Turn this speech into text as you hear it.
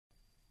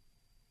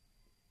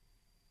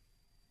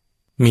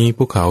มี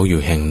ภูเขาอ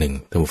ยู่แห่งหนึ่ง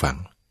ท่านผู้ฟัง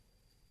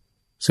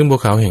ซึ่งภู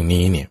เขาแห่ง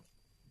นี้เนี่ย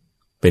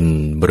เป็น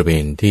บริเว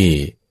ณที่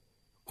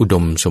อุด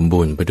มสม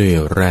บูรณ์ไปด้วย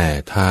แร่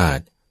ธา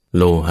ตุ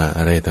โลหะ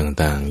อะไร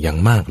ต่างๆอย่าง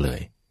มากเลย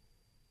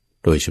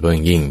โดยเฉพาะ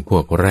ยิ่งพว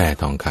กแร่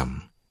ทองค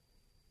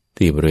ำ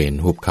ที่บริเวณ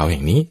หุบเขาแห่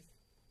งนี้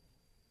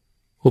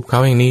หุบเขา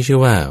แห่งนี้ชื่อ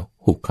ว่า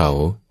หุบเขา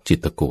จิ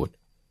ตรกูฏ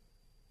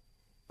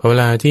พอเว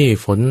ลาที่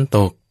ฝนต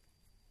ก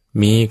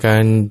มีกา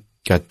ร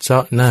กัดเซา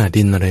ะหน้า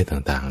ดินอะไร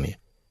ต่างๆเนี่ย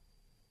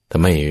ท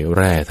ำให้แ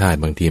ร่ธาตุ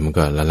บางทีมัน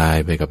ก็ละลาย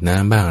ไปกับน้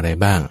ำบ้างอะไร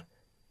บ้าง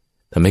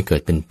ทำให้เกิ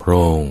ดเป็นโพร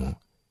ง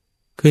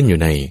ขึ้นอยู่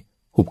ใน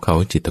หุบเขา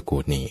จิตรกู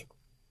ฏนี้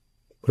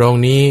โพรง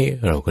นี้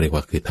เราก็เรียก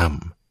ว่าคือถ้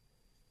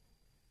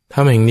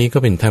ำแห่งนี้ก็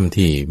เป็นถ้ำ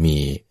ที่มี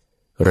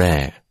แร่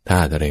ธา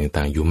ตุอะไร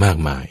ต่างๆอยู่มาก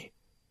มาย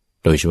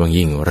โดยเฉพาะ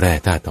ยิ่งแร่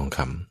ธาตุทองค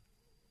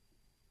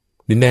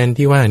ำดินแดน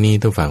ที่ว่านี้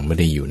ตัวฝั่งไม่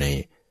ได้อยู่ใน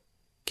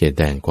เขต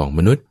แดนของม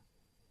นุษย์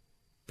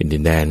เป็นดิ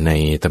นแดนใน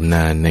ตำน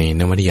านใน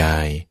นวนิยา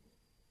ย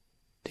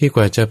ที่ก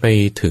ว่าจะไป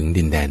ถึง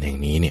ดินแดนแห่ง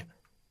นี้เนี่ย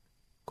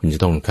คุณจะ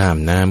ต้องข้าม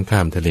น้ำข้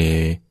ามทะเล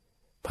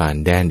ผ่าน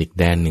แดนอีก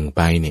แดนหนึ่งไ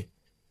ปเนี่ย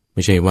ไ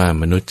ม่ใช่ว่า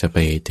มนุษย์จะไป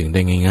ถึงไ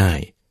ด้ง่าย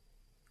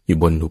ๆอยู่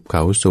บนหุบเข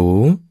าสู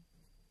ง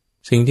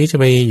สิ่งที่จะ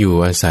ไปอยู่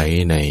อาศัย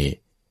ใน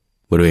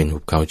บริเวณหุ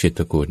บเขาจิต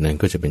รกูฏนั้น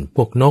ก็จะเป็นพ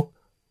วกนก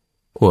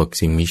พวก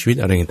สิ่งมีชีวิต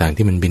อะไรต่างๆ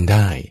ที่มันบินไ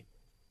ด้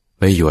ไ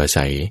ปอยู่อา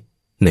ศัย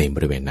ในบ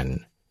ริเวณนั้น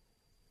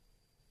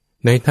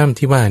ในถ้ำ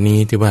ที่ว่านี้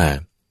ที่ว่า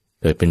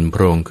เกิดเป็นโพ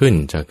รงขึ้น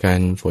จากกา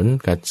รฝน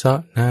กัดเซาะ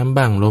น้ำ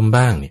บ้างลม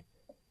บ้างเนี่ย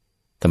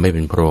ทำให้เ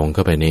ป็นโพรงเข้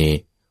าไปใน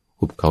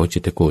หุบเขาจิ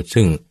ตรกูฏ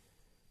ซึ่ง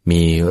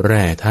มีแ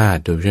ร่ธาตุ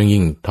โดยเฉพาะ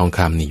ยิ่งทองค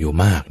ำนี่อยู่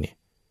มากเนี่ย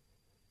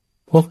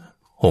พวก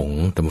หง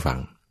ส์ตำฝั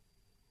ง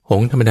ห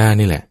งส์ธรรมดา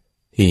นี่แหละ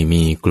ที่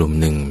มีกลุ่ม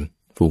หนึ่ง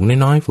ฝูง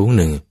น้อยๆฝูง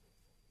หนึ่ง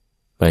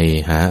ไป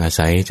หาอา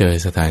ศัยเจอ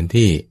สถาน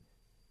ที่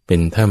เป็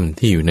นถ้ำ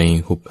ที่อยู่ใน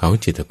หุบเขา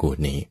จิตรกูฏ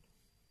นี้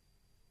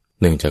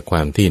เนื่องจากคว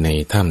ามที่ใน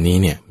ถ้ำนี้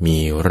เนี่ยมี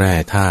แร่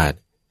ธาตุ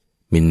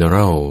มินเนอ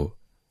รัล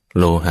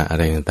โลหะอะ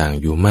ไรต่าง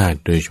ๆอยู่มาก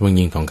โดยเฉพาะ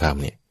ยิ่งทองค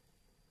ำเนี่ย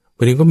บ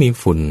างทีก็มี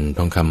ฝุ่นท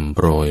องคำโป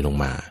รยลง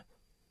มา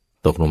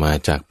ตกลงมา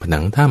จากผนั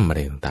งถ้ำอะไร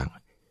ต่าง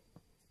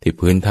ๆที่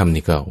พื้นถ้ำ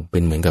นี่ก็เป็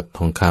นเหมือนกับท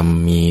องค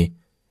ำมี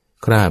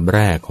คราบแ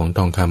ร่ของท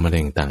องคำอะไร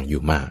ต่างๆอ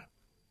ยู่มาก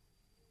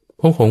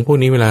พวกหงส์พวก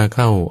นี้เวลาเ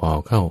ข้าอ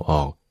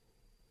อก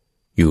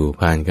อยู่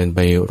ผ่านกันไป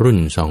รุ่น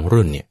สอง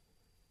รุ่นเนี่ย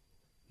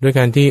ด้วยก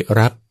ารที่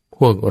รับพ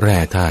วกแร่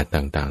ธาตุ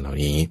ต่างๆเหล่า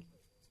นี้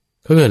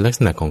ก็เกิดลักษ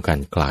ณะของการ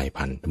กลาย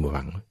พันธุ์ตัว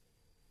วัง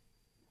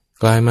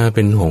กลายมาเ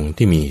ป็นหงส์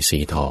ที่มีสี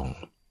ทอง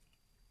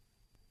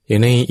อย่า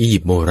งในอียิ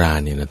ปต์โบราณ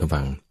เนี่ยนะตัว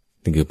วัง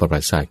นี่คือประวั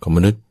ติศาสตร์ของม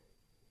นุษย์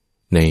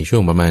ในช่ว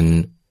งประมาณ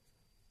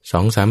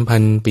 2-3 พั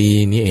นปี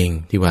นี้เอง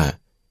ที่ว่า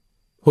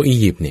พวกอี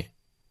ยิปต์เนี่ย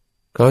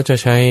เขาจะ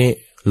ใช้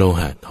โล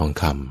หะทอง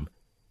ค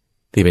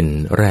ำที่เป็น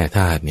แร่ธ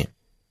าตุเนี่ย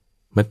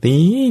มา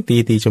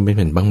ตีจนเป็นแ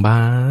ผ่นบาง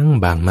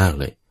มาก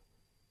เลย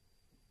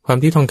ความ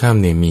ที่ทองค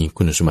ำเนี่ยมี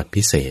คุณสมบัติ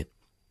พิเศษ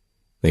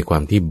ในควา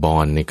มที่บอ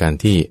นในการ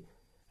ที่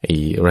ไอ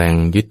แรง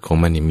ยึดของ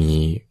มันเนี่ย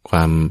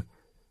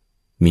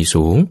มี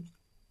สูง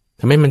ท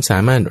ำให้มันสา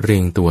มารถเรี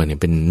ยงตัวเนี่ย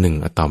เป็น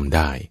1 อะตอมไ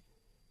ด้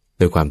โ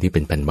ดยความที่เป็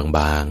นแผ่นบ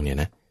างๆเนี่ย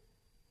นะ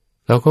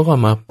เราก็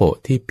มาโปะ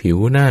ที่ผิว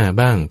หน้า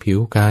บ้างผิว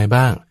กาย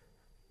บ้าง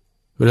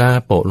เวลา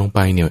โปะลงไป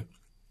เนี่ย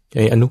ไ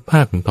ออนุภ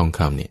าคของทองค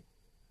ำเนี่ย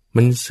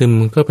มันซึม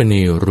เข้าไปใน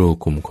รู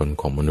ขุมขน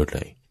ของมนุษย์เ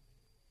ลย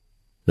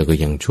แล้วก็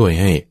ยังช่วย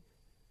ให้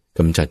ก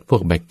ำจัดพว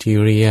กแบคที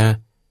เรีย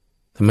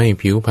ทำให้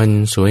ผิวพรรณ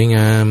สวยง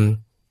าม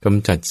ก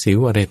ำจัดสิว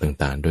อะไร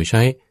ต่างๆโดยใ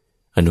ช้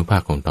อนุภา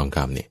คของทองค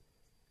ำเนี่ย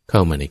เข้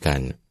ามาในกา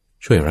ร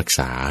ช่วยรักษ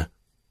า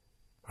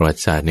ประวั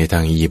ติศาสตร์ในทา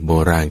งอียิปต์โบ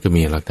ราณก็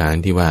มีหลักฐาน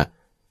ที่ว่า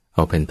เอ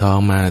าแผ่นทอง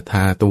มาท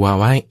าตัว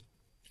ไว้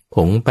ผ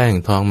งแป้ง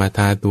ทองมาท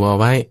าตัว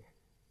ไว้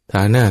ท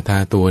าหน้าทา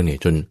ตัวเนี่ย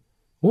จน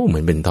เหมื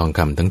อนเป็นทองค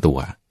ำทั้งตัว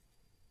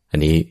อัน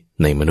นี้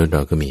ในมนุษย์เร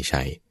าก็มีใ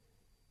ช้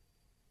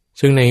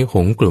ซึ่งในห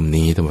งส์กลุ่ม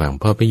นี้ต่าง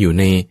ๆพอไปอยู่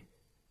ใน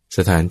ส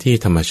ถานที่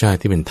ธรรมชาติ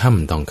ที่เป็นถ้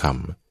ำทองค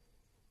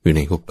ำอยู่ใน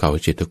หุบเขา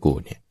จิตรกูฏ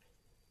เนี่ย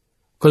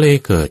ก็เลย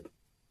เกิด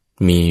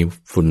มี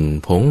ฝุ่น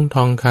ผงท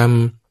องค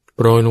ำโป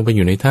รยลงไปอ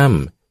ยู่ในถ้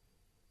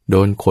ำโด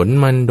นขน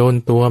มันโดน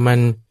ตัวมัน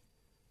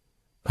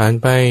ผ่าน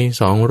ไป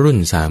2 รุ่น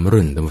 3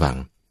 รุ่นต่าง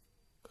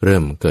ๆเริ่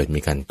มเกิดมี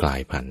การกลา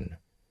ยพัน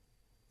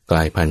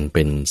ธุ์เ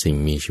ป็นสิ่ง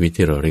มีชีวิต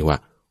ที่เราเรียกว่า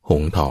ห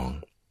งส์ทอง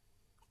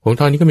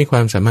นี้ก็มีคว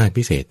ามสามารถ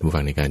พิเศษต่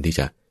างๆในการที่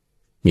จะ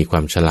มีควา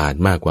มฉลาด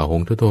มากกว่าห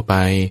งส์ทั่วๆไป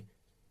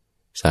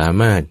สา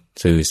มารถ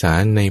สื่อสา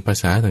รในภา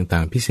ษาต่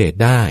างๆพิเศษ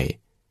ได้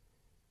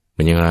เห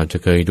มือนอย่างเราจะ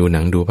เคยดูหนั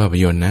งดูภาพ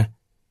ยนตร์นะ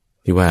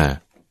ที่ว่า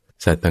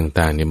สัตว์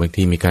ต่างๆเนี่ยบาง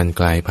ทีมีการ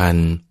กลายพัน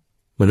ธุ์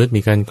มนุษย์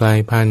มีการกลาย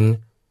พัน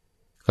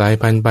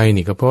ธุ์ไป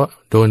นี่ก็เพราะ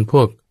โดนพ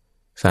วก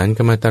สาร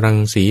กัมมันตรัง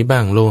สีบ้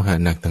างโลหะ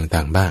หนักต่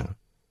างๆบ้าง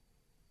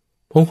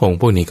พวกของ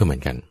พวกนี้ก็เหมือ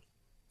นกัน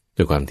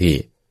ด้วยความที่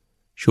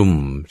ชุ่ม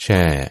แ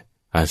ช่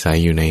อาศัย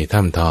อยู่ใน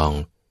ถ้ำทอง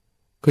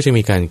ก็จะ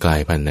มีการกลา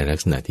ยพันธุ์ในลัก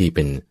ษณะที่เ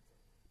ป็น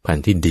พัน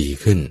ธุ์ที่ดี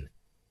ขึ้น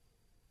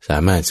สา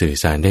มารถสื่อ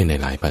สารได้ใน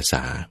หลายภาษ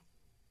า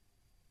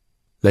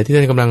และที่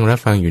ท่านกำลังรับ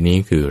ฟังอยู่นี้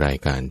คือราย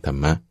การธร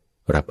รมะ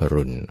รับอ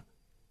รุณ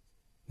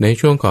ใน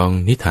ช่วงของ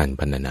นิทาน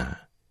พรรณนา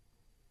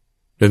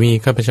โดยมี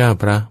ข้าพเจ้า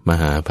พระม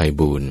หาไพ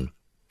บูลย์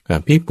อ อ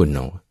ภิปุณโญ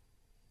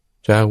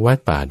จากวัด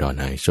ป่าดอน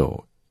ไฮโซ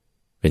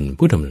เป็น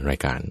ผู้ดำเนินรา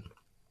ยการ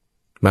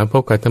มาพ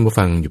บกับท่านผู้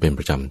ฟังอยู่เป็นป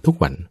ระจำทุก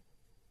วัน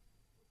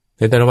ใ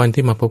นแต่ละวัน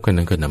ที่มาพบกัน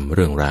นั้นก็นำเ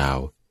รื่องราว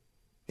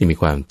ที่มี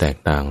ความแตก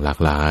ต่างหลาก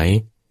หลาย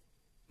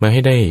มาใ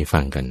ห้ได้ฟั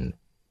งกัน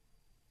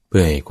เพื่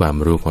อให้ความ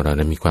รู้ของเรา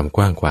นั้นมีความก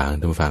ว้างขวาง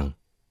ท่านผู้ฟัง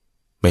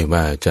ไม่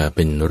ว่าจะเ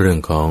ป็นเรื่อง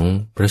ของ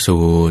พระสู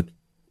ตร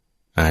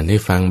อ่านให้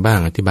ฟังบ้าง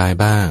อธิบาย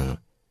บ้าง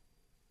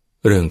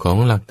เรื่องของ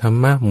หลักธรร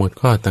มะหมวด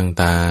ข้อ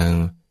ต่าง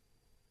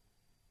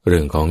ๆเรื่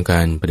องของก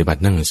ารปฏิบั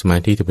ตินั่งสมา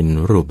ธิที่เป็น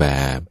รูปแบ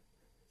บ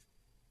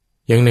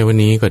อย่างในวัน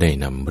นี้ก็ได้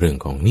นำเรื่อง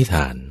ของนิท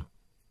าน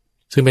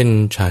ซึ่งเป็น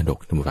ชาดก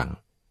ท่านผู้ฟัง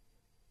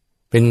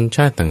เป็นช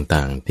าติต่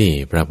างๆที่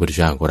พระพุทธ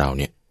เจ้าของเรา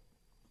เนี่ย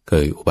เค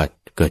ยอุบัติ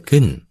เกิด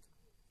ขึ้น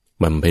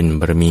บำเพ็ญ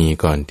บารมี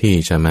ก่อนที่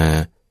จะมา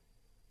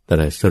ต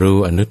รัสรู้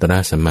อนุตตร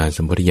สัมมา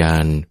สัมพุทธญา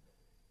ณ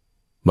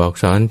บอก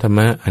สอนธรรม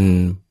ะอัน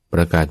ป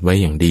ระกาศไว้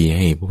อย่างดีใ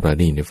ห้พวกเราไ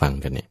ด้ฟัง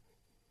กันเนี่ย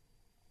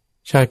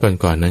ชาติก่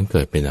อนๆนั้นเ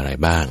กิดเป็นอะไร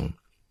บ้าง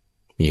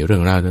มีเรื่อ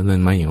งราวดำเนิ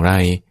นมาอย่างไร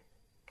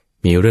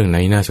มีเรื่องไหน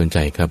น่าสนใจ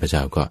ข้าพเจ้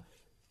าก็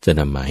จะ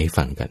นำมาให้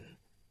ฟังกัน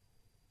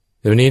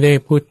เดี๋ยวนี้ได้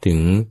พูดถึง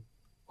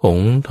หง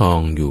ส์ทอง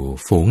อยู่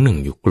ฝูงหนึ่ง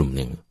อยู่กลุ่มห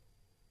นึ่ง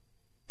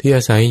ที่อ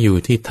าศัยอยู่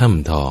ที่ถ้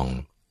ำทอง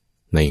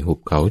ในหุบ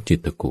เขาจิ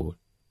ตรกูฏ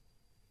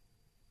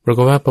ปราก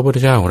ฏว่าพระพุทธ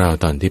เจ้าของเรา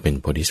ตอนที่เป็น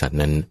โพธิสัตว์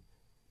นั้น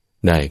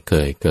ได้เค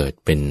ยเกิด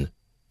เป็น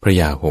พระ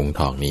ยาหงส์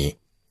ทองนี้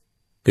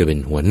คือเป็น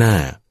หัวหน้า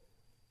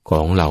ข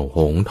องเหล่าห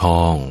งส์ท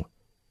อง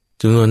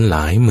จำนวนหล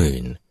ายหมื่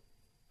น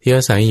ที่อ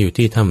าศัยอยู่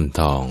ที่ถ้ำ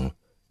ทอง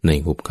ใน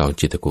หุบเขา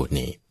จิตรกูฏ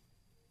นี้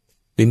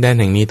ดินแดน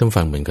แห่งนี้ต้อง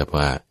ฟังเหมือนกับ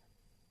ว่า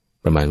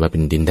ประมาณว่าเป็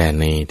นดินแดน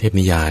ในเทพ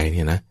นิยายเ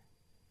นี่ยนะ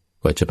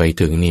กว่าจะไป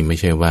ถึงนี่ไม่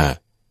ใช่ว่า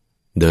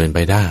เดินไป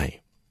ได้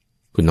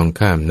คุณต้อง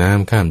ข้ามน้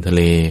ำข้ามทะเ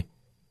ล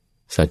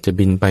สัตว์จะ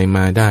บินไปม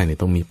าได้เนี่ย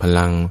ต้องมีพ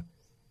ลัง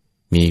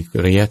มี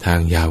ระยะทาง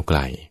ยาวไกล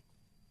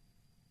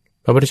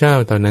พระพุทธเจ้า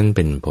ตอนนั้นเ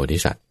ป็นโพธิ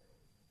สัตว์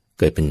เ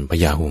กิดเป็นพ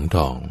ญาหงส์ท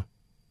อง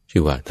ชื่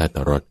อว่าทัตต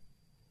รส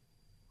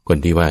คน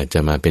ที่ว่าจะ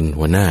มาเป็น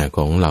หัวหน้าข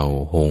องเหล่า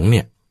หงส์เ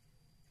นี่ย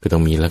ก็ต้อ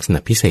งมีลักษณะ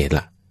พิเศษ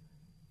ล่ะ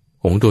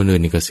หงส์ตัวอื่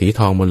นนี่ก็สีท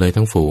องหมดเลย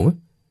ทั้งฝูง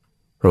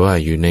เพราะว่า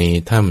อยู่ใน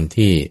ถ้ำ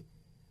ที่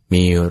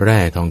มีแร่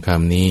ทองค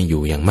ำนี้อ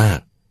ยู่อย่างมาก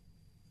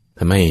ท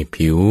ำให้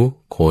ผิว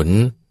ขน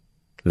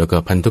แล้วก็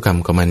พันธุกรรม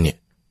ของมันเนี่ย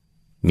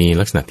มี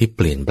ลักษณะที่เ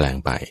ปลี่ยนแปลง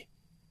ไป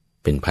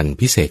เป็นพันธุ์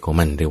พิเศษของ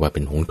มันเรียกว่าเ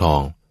ป็นหงส์ทอ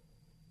ง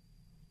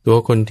ตัว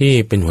คนที่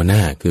เป็นหัวหน้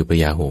าคือพ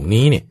ญาหงส์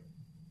นี้เนี่ย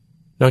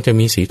นอกจาก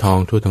มีสีทอง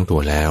ทั่วทั้งตั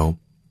วแล้ว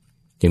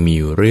ยังมี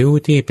ริ้ว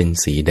ที่เป็น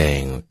สีแด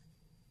ง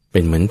เป็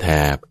นเหมือนแถ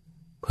บ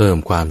เพิ่ม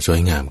ความสว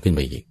ยงามขึ้นไ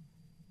ปอีก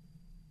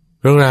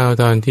เรื่องราว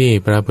ตอนที่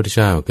พระพุทธเ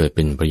จ้าเกิดเ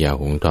ป็นพญา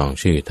หงส์ทอง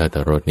ชื่อทัตต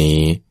รส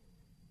นี้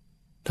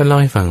ท่านเล่า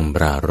ให้ฟังป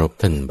รารภ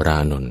ท่านพระ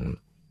อานนท์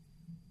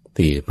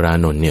ที่พระอา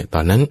นนท์เนี่ยต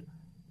อนนั้น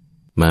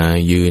มา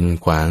ยืน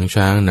ขวาง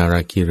ช้างนาร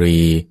าคิ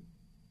รี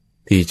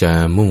ที่จะ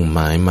มุ่งหม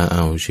ายมาเอ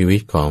าชีวิต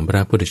ของพร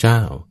ะพุทธเจ้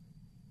า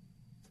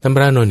ท่านพ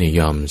ระอานนท์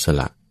ยอมส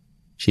ละ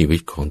ชีวิต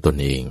ของตน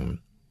เอง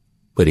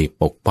เพื่อ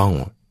ปกป้อง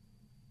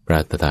พระ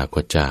ตถาค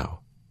ตเจ้า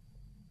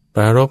ป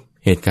รารภ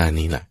เหตุการณ์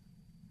นี้แหละ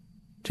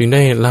จึงไ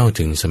ด้เล่า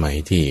ถึงสมัย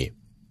ที่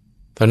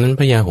ตอนนั้น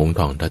พญาหงส์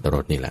ทองทัตตร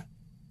สนี่แหละ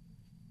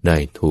ได้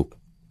ถูก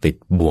ติด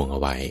บ่วงเอา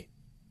ไว้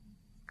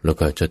แล้ว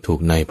ก็จะถูก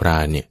นายพรา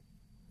นเนี่ย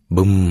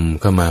บึ้ม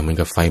เข้ามาเหมือน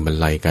กับไฟบรร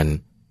ลัยกัน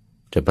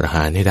จะประห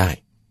ารให้ได้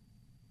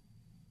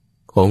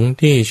หงส์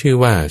ที่ชื่อ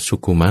ว่าสุ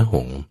กุมะห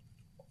งส์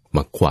ม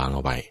าขวางเอ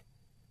าไว้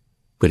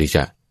เพื่อที่จ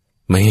ะ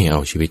ไม่ให้เอา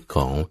ชีวิตข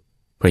อง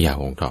พระยา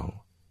หงส์ทอง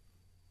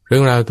เรื่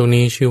องราวตรง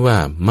นี้ชื่อว่า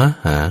ม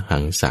หาหั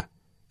งส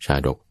ชา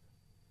ดก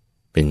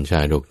เป็นช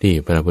าดกที่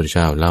พระพุทธเ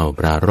จ้าเล่า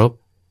ปรารภ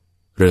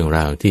เรื่องร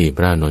าวที่พ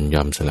ระอานนท์ย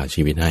อมสละ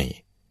ชีวิตให้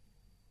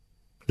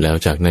แล้ว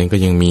จากนั้นก็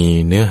ยังมี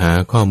เนื้อหา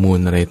ข้อมูล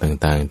อะไร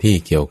ต่างๆที่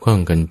เกี่ยวข้อง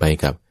กันไป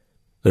กับ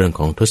เรื่องข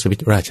องทศวิ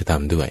ธราชธรร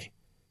มด้วย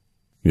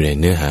อยู่ใน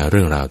เนื้อหาเ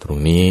รื่องราวตรง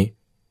นี้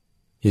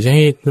อยากจะใ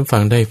ห้ท่านฟั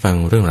งได้ฟัง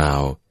เรื่องรา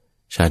ว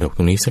ชาดกต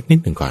รงนี้สักนิด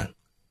หนึ่งก่อน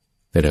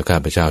แต่เดี๋ยวข้า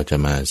พเจ้าจะ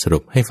มาสรุ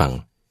ปให้ฟัง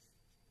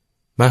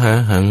มหา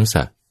หังส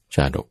ช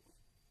าดก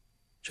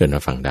เชิญรั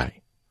บฟังได้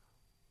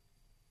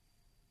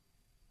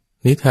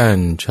นิทาน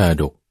ชา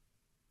ดก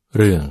เ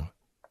รื่อง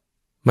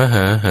มห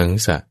าหัง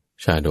ส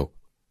ชาดก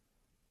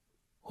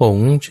หง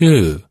ส์ชื่อ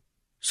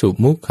สุ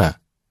มุขะ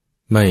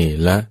ไม่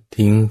ละ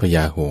ทิ้งพญ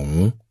าหงส์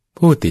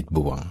ผู้ติด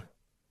บ่วง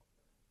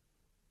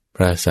พ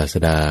ระศาส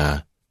ดา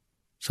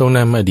ทรงน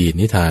ำอดีต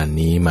นิทาน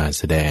นี้มาแ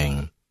สดง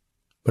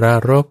ปรา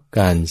รภก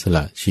ารสล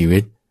ะชีวิ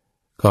ต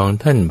ของ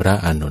ท่านพระ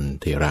อานนท์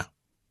เถระ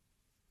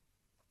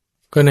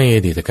ก็ในอ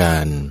ดีตกา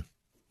ร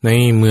ใน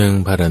เมือง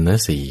พาราณ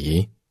สี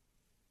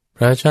พ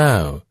ระเจ้า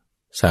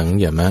สัง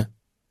ยมะ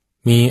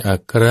มีอั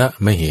คร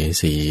มเห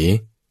สี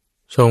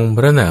ทรงพ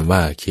ระนามว่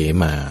าเข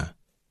มา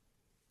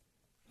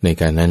ใน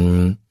การนั้น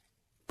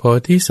โพ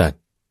ธิสัต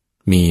ว์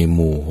มีห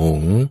มู่ห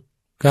งส์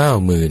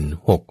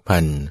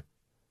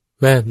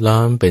 96,000 แวดล้อ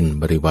มเป็น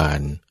บริวา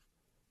ร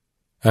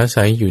อา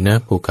ศัยอยู่ณ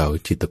ภูเขา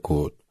จิตร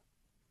กูฏ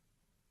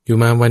อยู่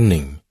มาวันห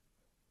นึ่ง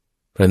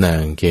พระนา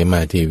งเขม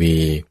าเทวี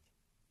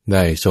ไ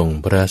ด้ทรง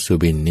พระสุ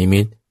บินนิ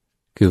มิต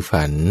คือ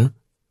ฝัน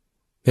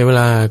ในเว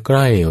ลาใก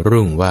ล้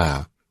รุ่งว่า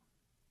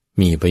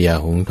มีพญา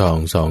หงส์ทอง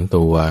2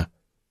 ตัว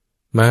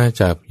มา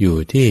จับอยู่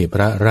ที่พ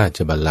ระราช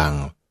บัลลัง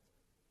ก์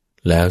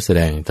แล้วแส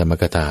ดงธรรม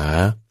กถา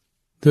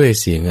ด้วย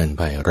เสียงอันไ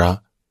พเราะ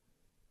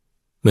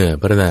เมื่อ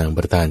พระนางป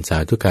ระธานสา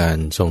ธุการ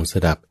ทรงส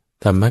ดับ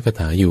ธรรมก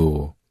ถาอยู่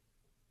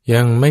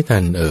ยังไม่ทั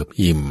นเอิบ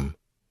อิ่ม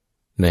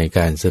ในก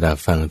ารสดับ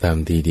ฟังธรรม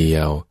ทีเดีย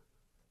ว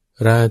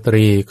ราต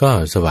รีก็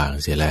สว่าง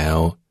เสียแล้ว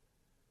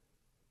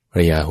พ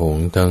ญาหง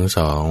ส์ทั้ง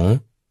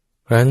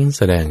2ครั้นแ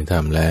สดงธรร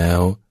มแล้ว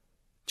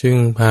จึง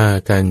พา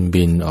กัน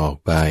บินออก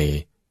ไป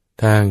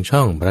ทางช่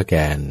องพระแก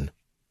น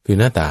คือ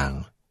หน้าต่าง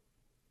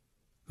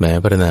แม้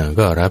พระนาง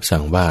ก็รับ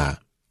สั่งว่า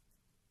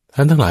ท่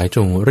านทั้งหลายจ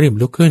งรีบ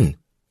ลุกขึ้น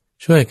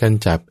ช่วยกัน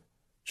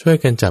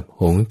จับ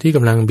หงส์ที่ก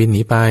ำลังบินห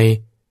นีไป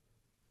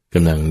ก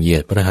ำลังเหยีย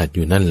ดพระหัตถ์อ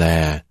ยู่นั่นแล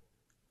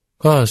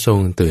ก็ทรง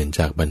ตื่นจ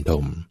ากบรรท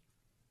ม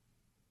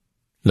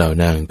เหล่า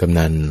นางกำ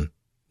นัน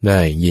ได้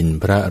ยิน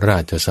พระรา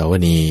ชสาว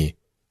นี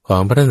ขอ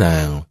งพระนา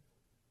ง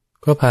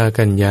ก็พา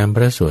กันย้ำพ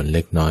ระส่วนเ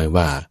ล็กน้อย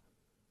ว่า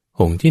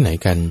หงส์ที่ไหน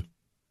กัน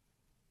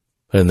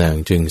พระนาง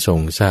จึงทรง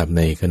ทราบใ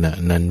นขณะ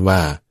นั้นว่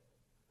า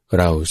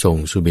เราทรง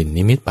สุบิน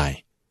นิมิตไป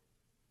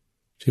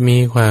จะมี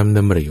ความด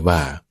ำริว่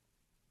า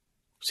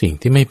สิ่ง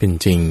ที่ไม่เป็น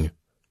จริง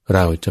เร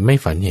าจะไม่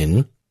ฝันเห็น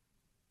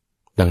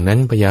ดังนั้น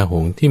พญาห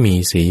งส์ที่มี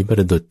สีปร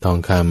ะดุจทอง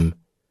ค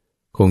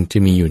ำคงจะ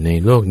มีอยู่ใน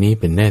โลกนี้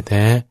เป็นแน่แ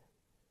ท้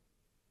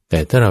แต่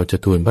ถ้าเราจะ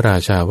ทูลพระรา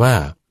ชาว่า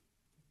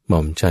หม่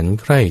อมฉัน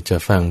ใคร่จะ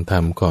ฟังธรร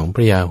มของพ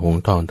ญาหง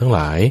ส์ทองทั้งหล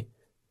าย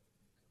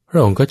พระ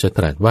องค์ก็จะต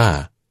รัสว่า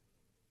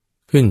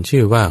ขึ้น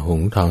ชื่อว่าห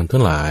งส์ทองทั้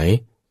งหลาย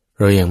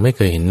เรายังไม่เค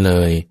ยเห็นเล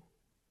ย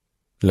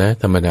และ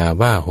ธรรมดา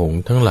ว่าหงส์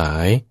ทั้งหลา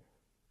ย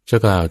จะ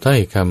กล่าวถ้อย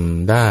ค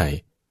ำได้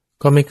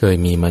ก็ไม่เคย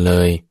มีมาเล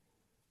ย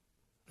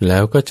แล้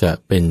วก็จะ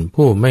เป็น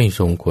ผู้ไม่ท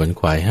รงขวน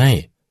ขวายให้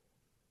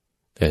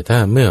แต่ถ้า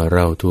เมื่อเร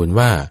าทูล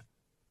ว่า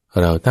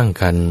เราตั้ง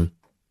ครรภ์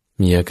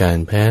มีอาการ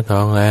แพ้ท้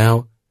องแล้ว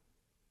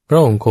พระ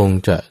องค์คง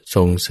จะท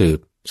รงสืบ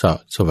เสาะ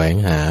แสวง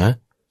หา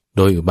โ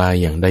ดยอุบาย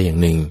อย่างใดอย่าง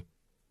หนึ่ง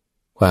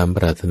ความป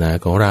รารถนา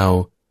ของเรา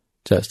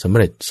จะสำเ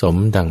ร็จสม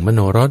ดังมโน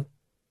รส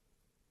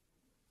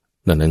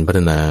ดังนั้นพร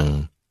ะนาง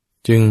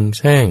จึงแ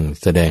ช่ง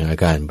แสดงอา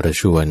การประ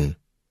ชวร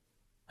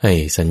ให้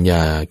สัญญ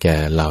าแก่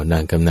เหล่านา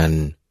งกำนัน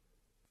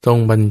ทรง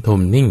บรรท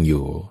มนิ่งอ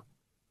ยู่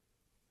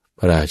พ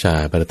ระราชา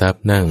ประทับ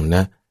นั่งณ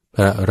พ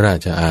ระรา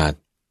ชอาสน์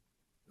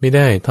ไม่ไ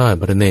ด้ทอด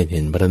พระเนตรเ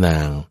ห็นพระนา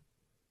ง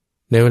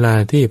ในเวลา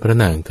ที่พระ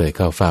นางเคยเ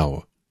ข้าเฝ้า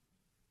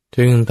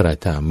จึงตรัส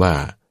ถามว่า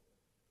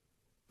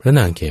พระน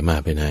างเขมา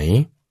ไปไหน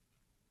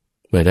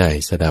เมื่อได้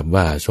สดับ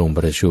ว่าทรงป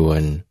ระชว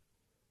ร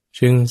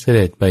จึงเส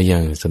ด็จไปยั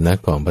งสำนัก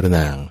ของพระน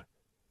าง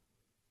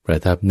ประ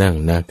ทับนั่ง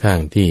ณข้าง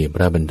ที่พ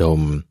ระบรรท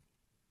ม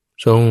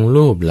ทรง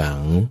ลูบหลัง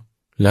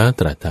แล้ว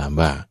ตรัสถาม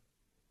ว่า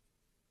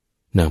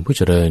นางผู้เ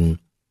จริญ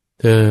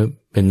เธอ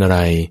เป็นอะไร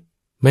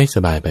ไม่ส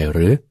บายไปห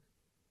รือ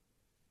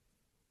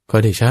ขอ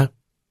เดชะ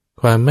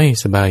ความไม่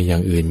สบายอย่า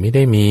งอื่นไม่ไ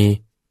ด้มี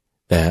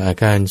แต่อา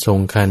การทรง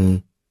คัน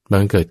บั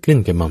งเกิดขึ้น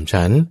แก่หม่อม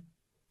ฉัน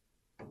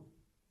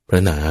พร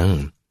ะนาง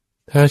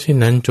ถ้าเช่น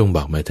นั้นจงบ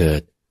อกมาเถิ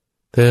ด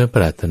เธอป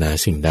รารถนา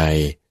สิ่งใด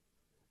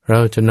เรา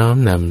จะน้อม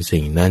นำ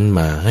สิ่งนั้น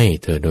มาให้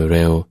เธอโดยเ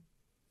ร็ว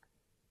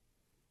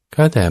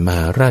ข้าแต่มห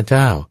าราชเ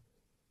จ้า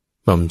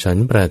หม่อมฉัน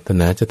ปรารถ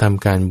นาจะท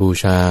ำการบู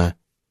ชา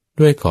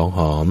ด้วยของห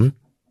อม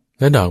แ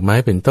ละดอกไม้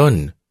เป็นต้น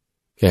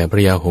แก่พ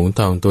ญาหงส์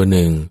ทองตัวห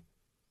นึ่ง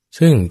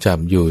ซึ่งจับ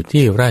อยู่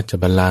ที่ราช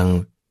บัลลังก์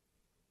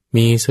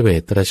มีเสว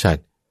ตฉัต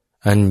ร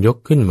อันยก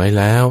ขึ้นไว้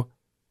แล้ว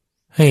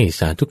ให้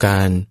สาธุกา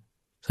ร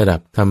สดั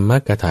บธรรม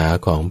กถา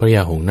ของพญ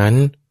าหงส์นั้น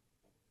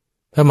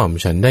ถ้าหม่อม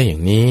ฉันได้อย่า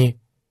งนี้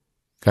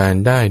การ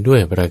ได้ด้ว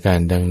ยประการ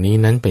ดังนี้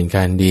นั้นเป็นก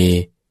ารดี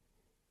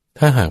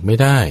ถ้าหากไม่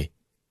ได้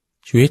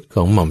ชีวิตข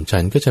องหม่อมฉั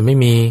นก็จะไม่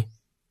มี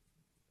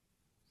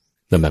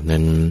ลำดับ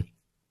นั้น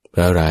พ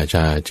ระราช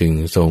าจึง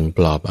ทรงป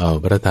ลอบเอา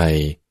พระทัย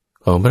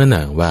ของพระน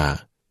างว่า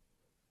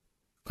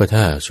ก็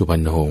ถ้าสุพร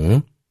รณหงส์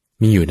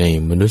มีอยู่ใน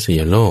มนุษย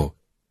โลก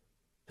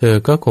เธอ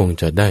ก็คง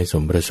จะได้ส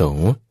มประสง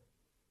ค์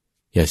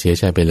อย่าเสีย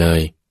ใจไปเล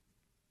ย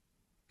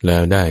แล้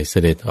วได้เส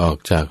ด็จออก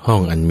จากห้อ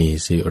งอันมี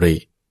สิริ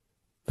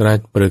ตรัส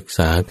ปรึกษ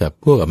ากับ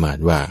พวกอมาต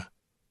ย์ว่า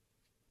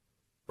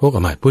พวกอ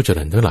มาตย์ผู้เจ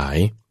ริญทั้งหลาย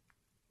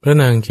พระ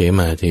นางเข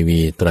มาเทวี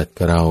ตรัส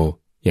กับเรา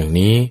อย่าง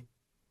นี้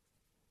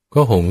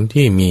ก็หงส์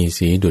ที่มี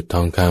สีดุจท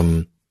องค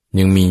ำ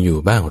ยังมีอยู่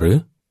บ้างหรือ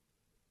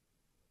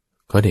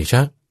ขอเดช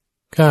ะ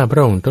ข้าพร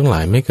ะองค์ทั้งหล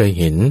ายไม่เคย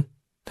เห็น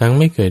ทั้ง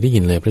ไม่เคยได้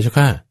ยินเลยพระเจ้า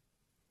ข้า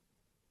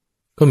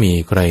ก็มี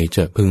ใครจ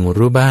ะพึง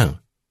รู้บ้าง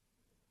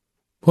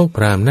พวกพ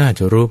ราหมณ์น่าจ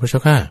ะรู้พระเจ้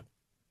าข้า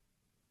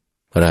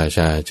พระราช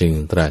าจึง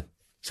ตรัส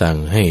สั่ง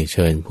ให้เ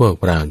ชิญพวก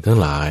พราหมณ์ทั้ง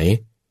หลาย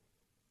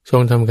ทร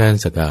งทำการ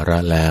สักการะ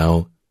แล้ว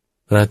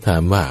ตรัสถา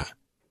มว่า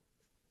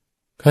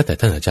ข้าแต่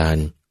ท่านอาจาร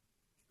ย์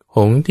ห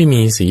งส์ที่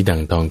มีสีดั่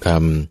งทองค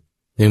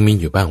ำยังมี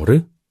อยู่บ้างหรื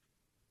อ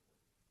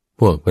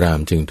พวกพราหม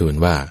ณ์จึงทูล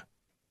ว่า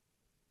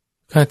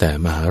ข้าแต่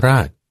มหารา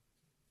ช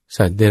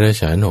สัตว์เดรัจ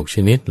ฉาน6 ช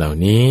นิดเหล่า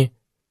นี้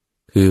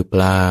คือป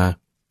ลา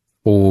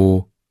ปู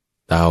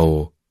เต่า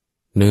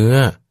เนื้อ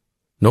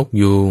นก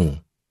ยูง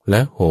แล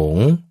ะหง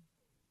ส์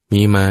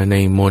มีมาใน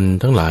มนต์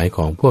ทั้งหลายข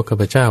องพวกข้า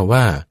พเจ้า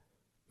ว่า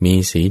มี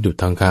สีดุจ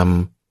ทองค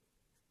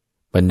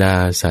ำ บรรดา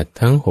สัตว์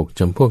ทั้ง6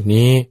จำพวก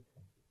นี้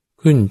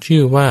ขึ้นชื่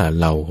อว่า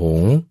เหล่าห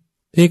งส์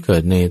ที่เกิ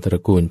ดในตร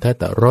ะกูลทัต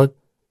ตรส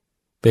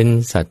เป็น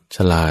สัตว์ฉ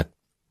ลาด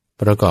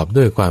ประกอบ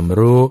ด้วยความ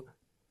รู้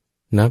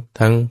นับ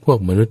ทั้งพวก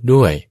มนุษย์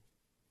ด้วย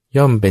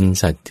ย่อมเป็น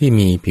สัตว์ที่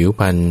มีผิว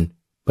พรรณ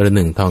ประห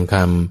นึ่งทองค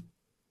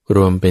ำร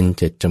วมเป็น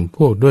7จำพ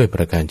วกด้วยป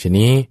ระการช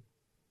นี้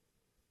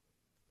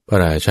พระ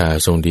ราชา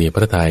ทรงดีพ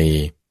ระทัย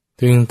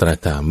จึงตรัส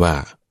ถามว่า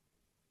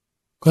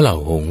ก็เหล่า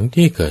หงส์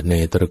ที่เกิดใน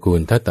ตระกูล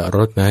ทัตตร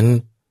สนั้น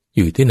อ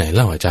ยู่ที่ไหนเ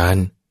ล่าอาจาร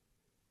ย์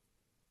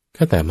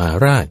ข้าแต่มหา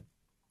ราช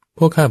พ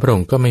วกข้าพระอ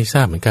งค์ก็ไม่ทร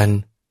าบเหมือนกัน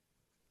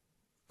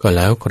ก็แ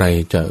ล้วใคร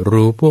จะ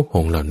รู้พวกห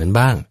งส์เหล่านั้น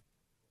บ้าง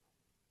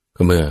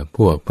ก็เมื่อพ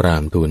วกพราห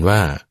มณ์ทูลว่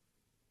า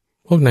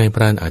พวกนายพ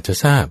รานอาจจะ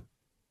ทราบ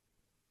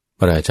พ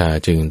ระราชา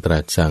จึงตรั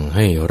สสั่งใ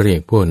ห้เรีย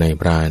กพวกนาย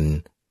พราน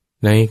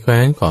ในแคว้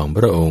นของพ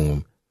ระองค์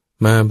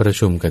มาประ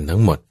ชุมกันทั้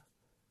งหมด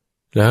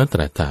แล้วต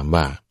รัสถาม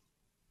ว่า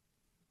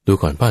ดู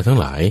ก่อนพ่อทั้ง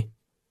หลาย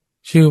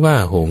ชื่อว่า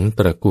หงส์ต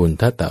ระกูล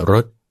ทัตตร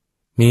ส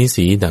มี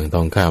สีดั่งท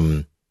องค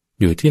ำ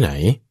อยู่ที่ไหน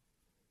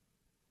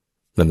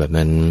ลำดับ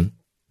นั้น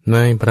น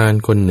ายพราน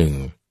คนหนึ่ง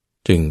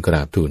จึงกร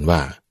าบทูลว่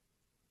า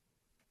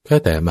ข้า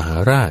แต่มหา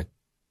ราช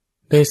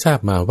ได้ทราบ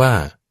มาว่า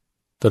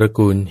ตระ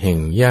กูลแห่ง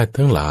ญาติ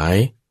ทั้งหลาย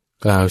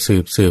กล่าว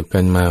สืบกั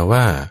นมา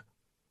ว่า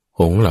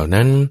หงส์เหล่า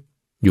นั้น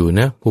อยู่ณ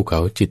ภูเขา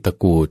จิต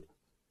กูฏ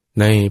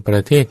ในปร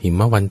ะเทศหิ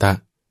มวันตะ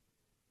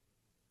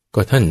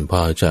ก็ท่านพ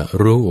อจะ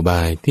รู้อุบ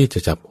ายที่จะ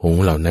จับหง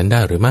ส์เหล่านั้นได้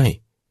หรือไม่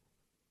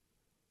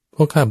พ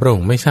วกข้าพระอง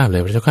ค์ไม่ทราบเล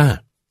ยพระเจ้าข้า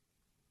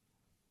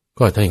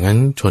ก็ถ้าอย่างนั้น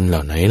ชนเหล่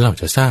าไหนเรา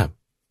จะทราบ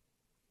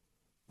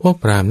พวก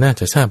พราหมณ์น่า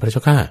จะทราบพระเจ้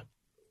าข้า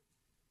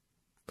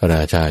พระร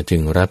าชาจึ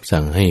งรับ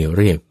สั่งให้เ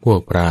รียกพวก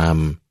พราหม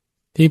ณ์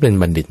ที่เป็น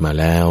บัณฑิตมา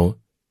แล้ว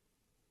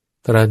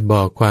ตรัสบ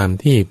อกความ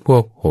ที่พว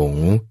กหง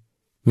ส์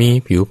มี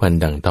ผิวพรรณ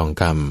ดั่งทอง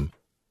ค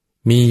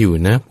ำมีอยู่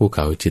ณภูเข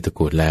าจิต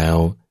กูฏแล้ว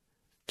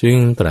จึง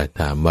ตรัส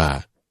ถามว่า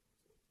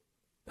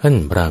ท่าน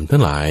พราหมณ์ทั้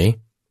งหลาย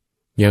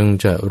ยัง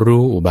จะ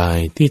รู้อุบาย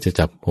ที่จะ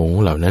จับหงส์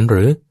เหล่านั้นห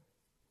รือ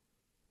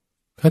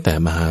ข้าแต่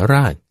มหาร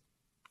าช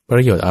ปร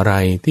ะโยชน์อะไร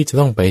ที่จะ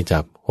ต้องไปจั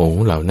บหง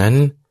ส์เหล่านั้น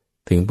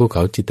ถึงภูเข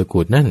าจิตกู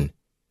ฏนั่น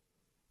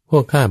พว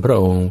กข้าพระ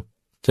องค์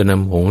จะน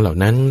ำหงส์เหล่า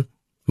นั้น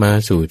มา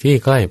สู่ที่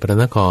ใกล้พระ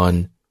นคร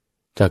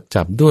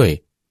จับด้วย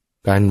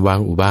การวาง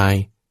อุบาย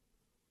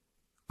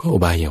ก็อุ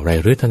บายอย่างไร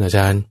หรือท่านอาจ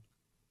ารย์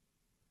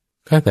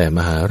ข้าแต่ม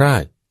หารา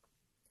ช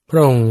พร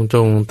ะองค์จ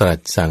งตรัส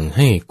สั่งใ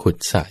ห้ขุด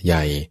สระให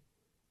ญ่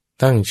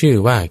ตั้งชื่อ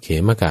ว่าเข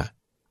มกะ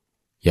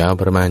ยาว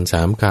ประมาณ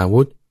3 กา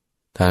วุธ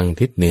ทาง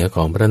ทิศเหนือข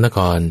องพระนค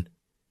ร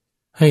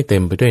ให้เต็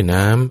มไปด้วย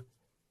น้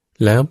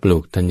ำแล้วปลู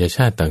กธัญช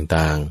าติ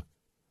ต่าง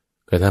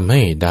ๆกระทำใ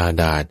ห้ด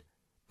าด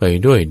ไป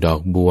ด้วยดอก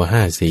บัว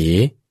5 สี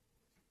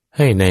ใ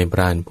ห้นายพ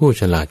รานผู้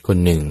ฉลาดคน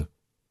หนึ่ง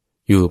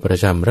อยู่ประ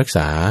จำรักษ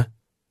า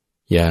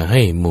อย่าใ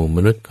ห้หมู่ม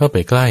นุษย์เข้าไป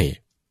ใกล้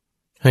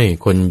ให้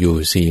คนอ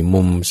ยู่4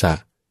 มุมสระ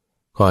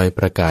คอยป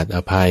ระกาศอ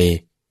ภัย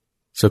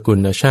สกุ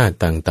ลชาติ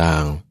ต่า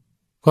ง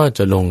ๆก็จ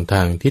ะลงท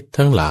างทิศ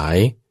ทั้งหลาย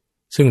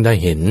ซึ่งได้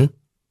เห็น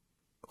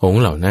หงส์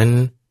เหล่านั้น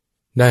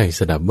ได้ส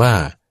ดับว่า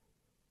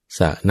ส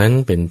ระนั้น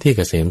เป็นที่เ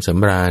กษมส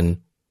ำราญ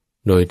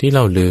โดยที่เ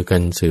ล่าลือกั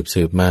น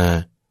สืบมา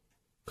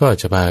ก็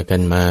จะพากั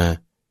นมา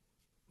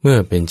เมื่อ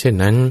เป็นเช่น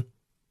นั้น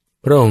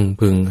พระองค์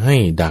พึงให้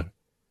ดัก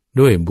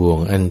ด้วยบ่วง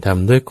อันท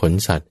ำด้วยขน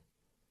สัตว์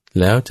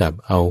แล้วจับ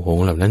เอาหง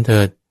ส์เหล่านั้นเ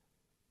ถิด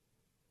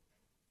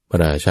พระ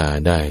ราชา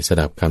ได้ส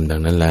ดับคำดั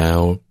งนั้นแล้ว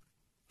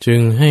จึ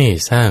งให้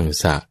สร้าง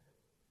สระ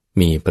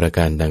มีประก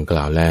ารดังก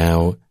ล่าวแล้ว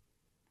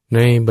ใน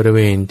บริเว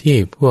ณที่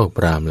พวกพ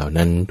ราหมณ์เหล่า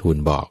นั้นทูล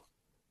บอก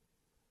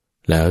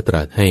แล้วต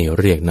รัสให้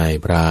เรียกนาย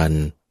พราน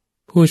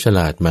ผู้ฉล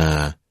าดมา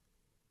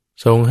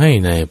ทรงให้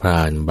นายพร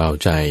านเบา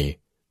ใจ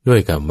ด้วย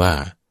คำว่า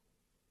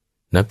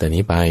นับแต่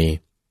นี้ไป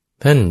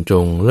ท่านจ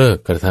งเลิก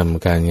กระท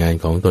ำการงาน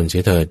ของตนเสี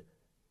ยเถิด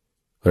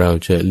เรา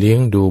จะเลี้ยง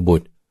ดูบุ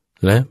ตร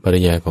และภรร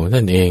ยาของท่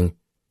านเอง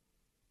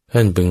ท่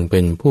านพึงเป็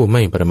นผู้ไ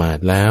ม่ประมาท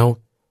แล้ว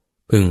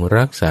พึง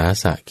รักษา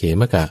สระเข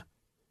มกะ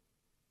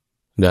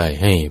ได้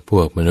ให้พ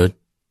วกมนุษย์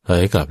ถอ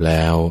ยกลับแ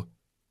ล้ว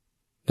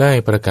ได้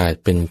ประกาศ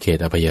เป็นเขต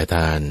อภัยท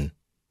าน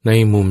ใน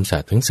มุมสั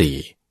ตว์ทั้ง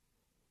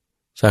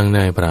4สั่งน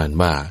ายพราน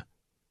ว่า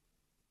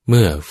เ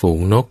มื่อฝูง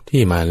นก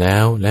ที่มาแล้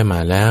วและมา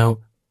แล้ว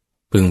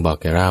พึงบอก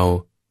แก่เรา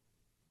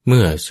เ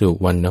มื่อสุ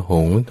วรรณห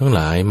งส์ทั้งห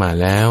ลายมา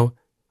แล้ว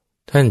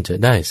ท่านจะ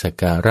ได้สัก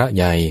การะใ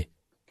หญ่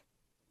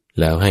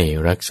แล้วให้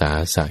รักษา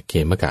สระเข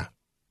มกะ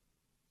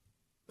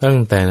ตั้ง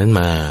แต่นั้น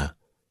มา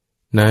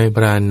นายพ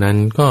รานนั้น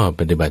ก็ป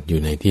ฏิบัติอ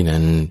ยู่ในที่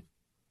นั้น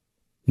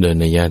โดย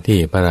นัยยะที่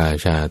พระรา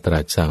ชาตรั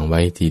สสั่งไว้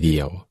ทีเดี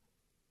ยว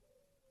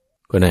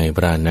ก็นายพ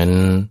รานนั้น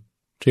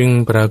จึง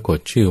ปรากฏ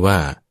ชื่อว่า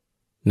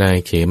นาย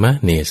เขมะ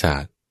เนศา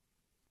ส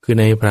คือ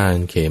นายพราน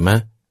เขมะ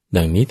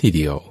ดังนี้ทีเ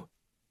ดียว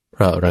เพ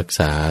ราะรัก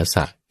ษาส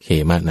ระเข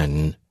มะนั้น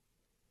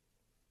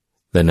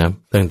และนับ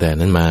ตั้งแต่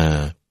นั้นมา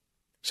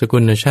สกุ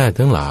ลชาติ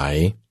ทั้งหลาย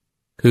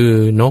คือ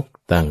นก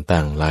ต่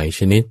างๆหลายช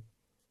นิด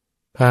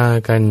พา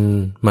กัน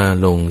มา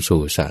ลง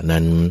สู่สระ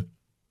นั้น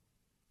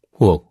พ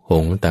วกห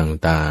งส์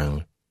ต่าง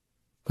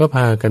ๆก็พ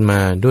ากันม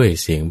าด้วย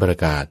เสียงประ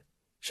กาศ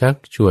ชัก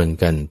ชวน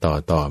กัน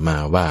ต่อมา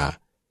ว่า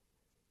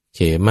เข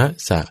มะ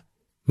สระ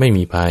ไม่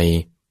มีภัย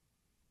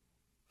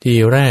ที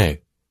แรก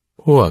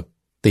พวก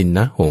ตินน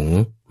ะหงส์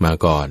มา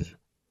ก่อน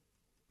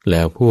แ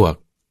ล้วพวก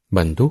บ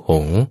รรทุห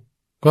งส์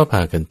ก็พ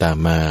ากันตาม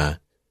มา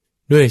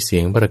ด้วยเสี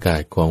ยงประกา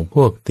ศของพ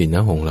วกตินน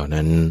ะหงส์เหล่า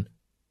นั้น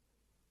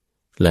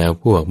แล้ว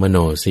พวกมโน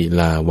ศิ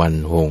ลาวัน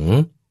หงส์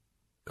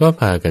ก็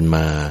พากันม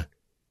า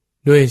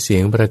ด้วยเสีย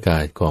งประกา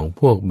ศของ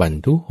พวกบรร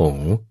ทุหง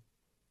ส์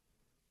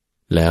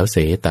แล้วเส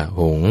ตะ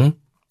หงส์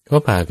ก็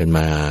พากันม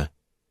า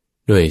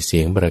ด้วยเสี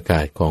ยงประก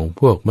าศของ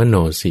พวกมโน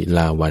ศิล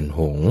าวัน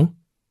หงส์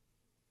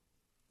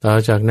ต่อ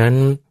จากนั้น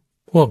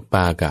พวกป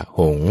ากะห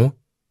งส์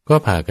ก็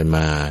พากันม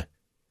า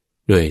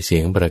ด้วยเสี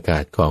ยงประกา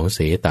ศของเส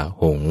ตะ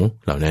หงส์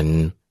เหล่านั้น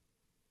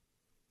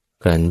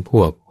ครั้นพ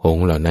วกหง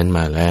ส์เหล่านั้นม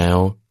าแล้ว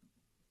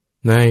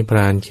นายพร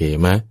านเข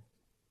มะ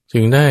จึ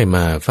งได้ม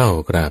าเฝ้า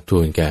กราบทู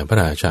ลแก่พระ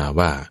ราชา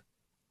ว่า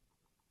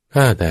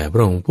ข้าแต่พร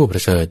ะองค์ผู้ปร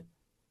ะเสริฐ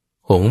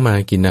หงส์มา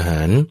กินอาห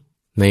าร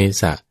ใน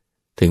สระ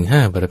ถึง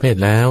5 ประเภท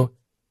แล้ว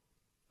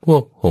พว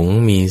กหงส์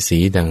มีสี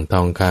ดั่งท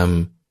องค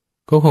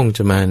ำก็คงจ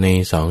ะมาใน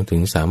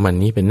2-3 วัน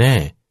นี้เป็นแน่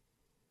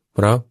เพ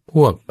ราะพ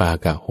วกปา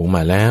กะหงส์ม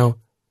าแล้ว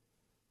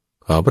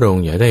ขอพระอง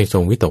ค์อย่าได้ทร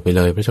งวิตกไปเ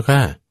ลยพระเจ้าข้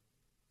า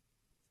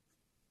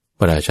พ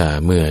ระราชา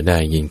เมื่อได้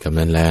ยินคำ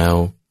นั้นแล้ว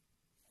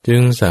จึ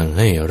งสั่งใ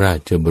ห้รา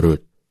ชบุรุษ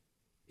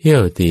เที่ย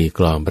วตีก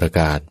ลองประ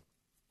กาศ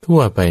ทั่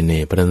วไปใน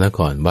พระนค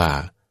รว่า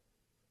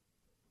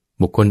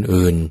บุคคล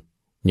อื่น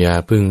อย่า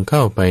พึงเข้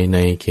าไปใน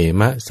เข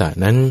มะสระ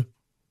นั้น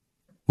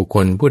บุคค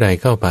ลผู้ใด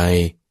เข้าไป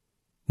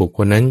บุคค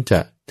ลนั้นจ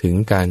ะถึง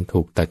การถู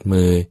กตัด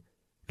มือ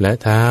และ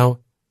เท้า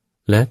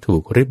และถู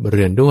กริบเ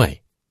รือนด้วย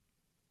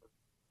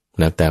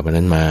นับแต่วัน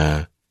นั้นมา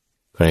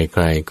ใค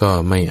รๆก็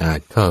ไม่อาจ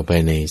เข้าไป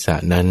ในสระ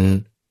นั้น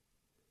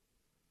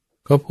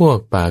ก็พวก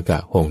ปากะ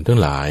หงส์ทั้ง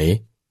หลาย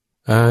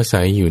อา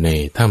ศัยอยู่ใน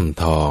ถ้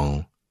ำทอง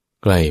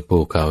ใกล้ภู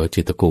เขา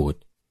จิตรกูฏ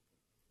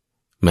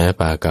แม้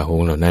ปากะห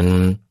งส์เหล่านั้น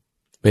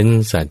เป็น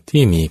สัตว์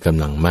ที่มีก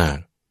ำลังมาก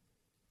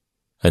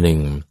อันหนึ่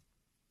ง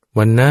ว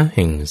รรณะแ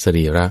ห่งส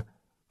รีระ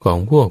ของ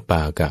พวกป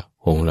ากะ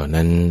หงส์เหล่า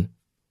นั้น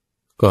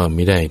ก็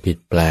มิได้ผิด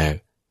แปลก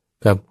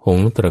กับหง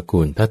ส์ตระ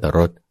กูลทัตตร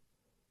ส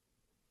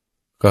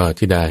ก็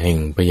ธิดาแห่ง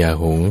พญา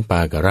หงส์ป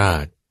ากรา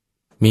ช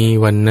มี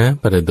วรรณะ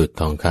ประดุจ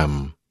ทองค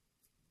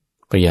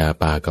ำพญา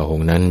ปากะห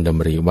งส์นั้นด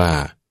ำริว่า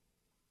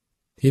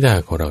ธิดา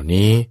ของเรา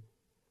นี้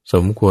ส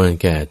มควร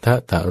แก่ทัต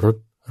ตรส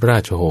รา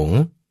ชหงส์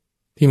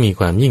ที่มี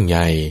ความยิ่งให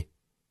ญ่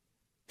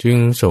จึง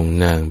ส่ง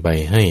นางไป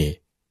ให้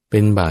เป็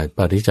นบาทป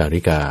ริจา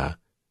ริกา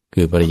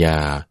คือภรรยา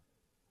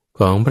ข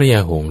องพระย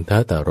าหงส์ทั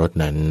ตตรส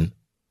นั้น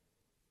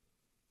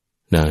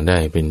นางได้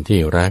เป็นที่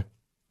รัก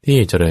ที่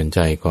เจริญใจ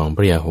ของพ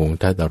ระยาหงส์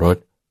ทัตตรส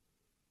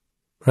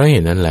เพราะเห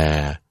ตุนั้นแล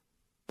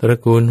ตระ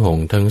กูลหง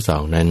ส์ทั้งสอ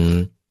งนั้น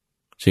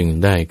จึง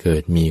ได้เกิ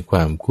ดมีคว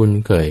ามคุ้น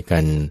เคยกั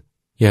น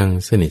อย่าง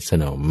สนิทส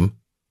นม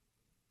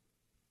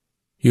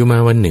อยู่มา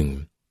วันหนึ่ง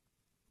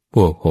พ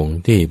วกหงส์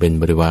ที่เป็น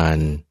บริวาร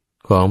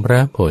ของพระ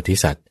โพธิ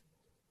สัตว์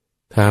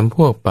ถามพ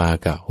วกปา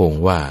กะหง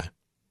ส์ว่า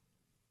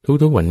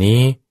ทุกๆวัน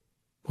นี้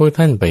พวก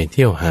ท่านไปเ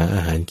ที่ยวหาอ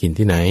าหารกิน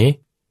ที่ไหน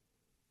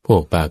พว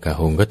กปากะ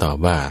หงส์ก็ตอบ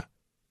ว่า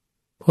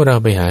พวกเรา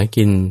ไปหา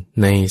กิน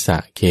ในสระ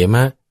เขม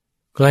ะ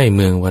ใกล้เ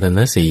มืองวารณ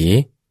สี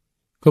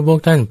ก็พวก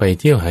ท่านไป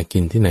เที่ยวหากิ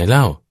นที่ไหนเ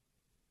ล่า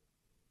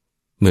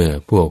เมื่อ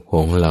พวกห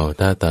งส์เหล่า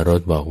ทัตตร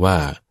สบอกว่า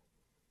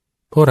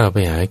พวกเราไป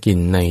หากิน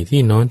ใน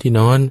ที่โ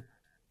น้น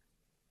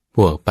พ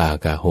วกปา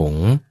กะหง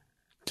ส์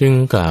จึง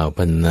กล่าวพ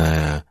รรณนา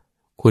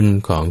คุณ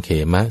ของเข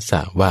มะสร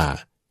ะว่า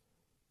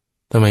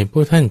ทำไมพ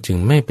วกท่านจึง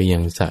ไม่ไปยั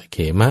งสระเข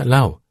มะเ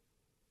ล่า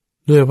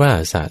ด้วยว่า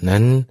สระ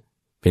นั้น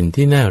เป็น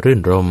ที่น่ารื่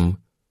นรม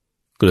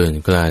เกลื่อน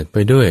กลาดไป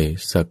ด้วย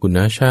สกุณ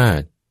ชา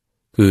ติ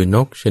คือน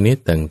กชนิด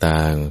ต่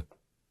าง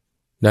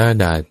ๆด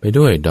าดไป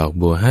ด้วยดอก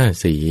บัว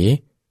5 สี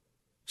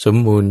สม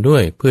บูรณ์ด้ว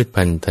ยพืช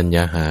พันธุ์ธัญญ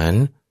าหาร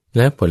แ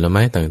ละผลไ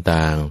ม้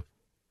ต่าง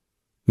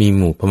ๆมีห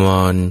มู่พม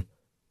ร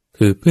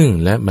คือผึ้ง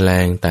และแมล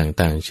ง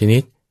ต่างๆชนิ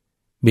ด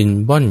บิน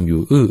บ่อนอ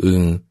ยู่อื้ออึ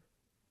ง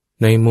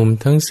ในมุม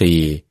ทั้ง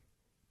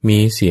4มี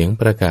เสียง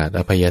ประกาศอ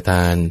ภัยท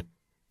าน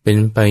เป็น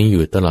ไปอ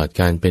ยู่ตลอด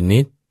กาลเป็น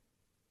นิจ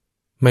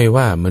ไม่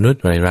ว่ามนุษ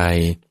ย์ไร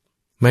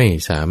ๆไม่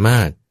สามา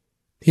รถ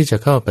ที่จะ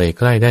เข้าไปใ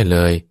กล้ได้เล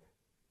ย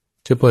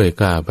จะป่วย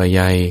กล่าวพย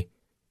าย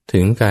ถึ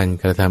งการ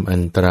กระทำอั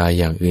นตราย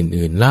อย่าง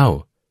อื่นๆเล่า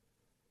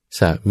ส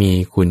ะมี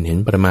คุณเห็น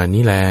ประมาณ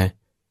นี้แล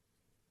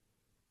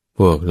พ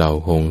วกเหล่า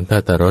หงส์ทั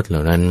ตตรสเหล่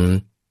านั้น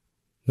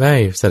ได้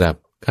สดับ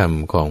ค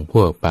ำของพ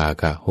วกปา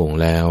กะหงส์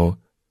แล้ว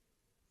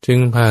จึง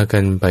พากั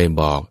นไป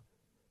บอก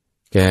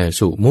แก่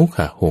สุมุข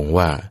ะหงส์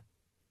ว่า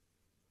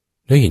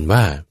ได้ยิน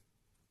ว่า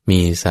มี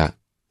ส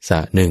ระ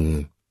หนึ่ง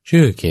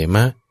ชื่อเขม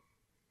ะ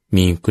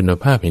มีคุณ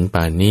ภาพเห็น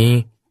ป่านนี้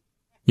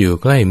อยู่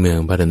ใกล้เมือง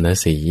พาราณ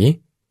สี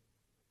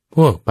พ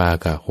วกปา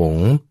กะหง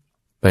ส์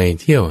ไป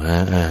เที่ยวหา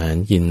อาหาร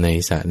กินใน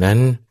สระนั้น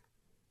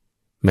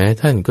แม้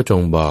ท่านก็จ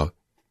งบอก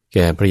แ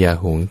ก่พระยา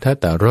หงส์ทัต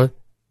ตรส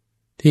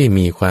ที่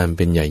มีความเ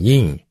ป็นใหญ่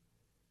ยิ่ง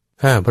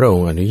ถ้าพระอง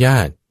ค์อนุญา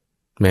ต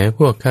แม้พ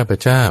วกข้าพ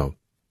เจ้า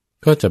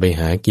ก็จะไป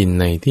หากิน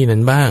ในที่นั้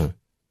นบ้าง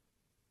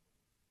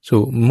สุ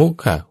มุ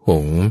ขะห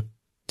งส์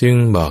จึง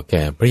บอกแ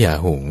ก่พระยา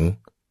หงส์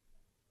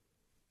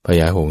พระ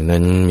ยาหงส์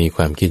นั้นมีค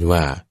วามคิด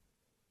ว่า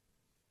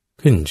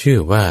ขึ้นชื่อ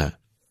ว่า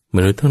ม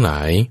นุษย์ทั้งหล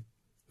าย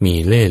มี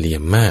เล่ห์เหลี่ย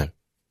มมาก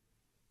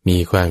มี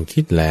ความคิ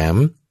ดแหลม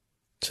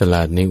ฉล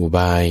าดในอุบ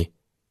าย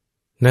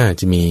น่า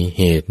จะมีเ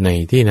หตุใน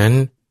ที่นั้น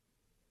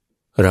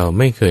เรา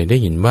ไม่เคยได้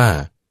ยินว่า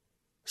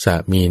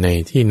มีใน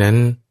ที่นั้น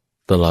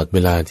ตลอดเว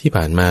ลาที่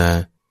ผ่านมา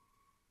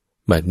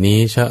บัดนี้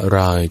ชะร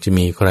อยจะ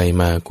มีใคร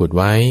มาขุด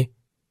ไว้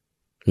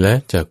และ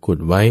จะขุด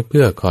ไว้เ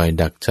พื่อคอย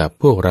ดักจับ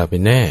พวกเราเป็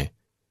นแน่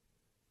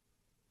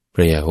พ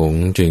ระยาหง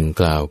ส์จึง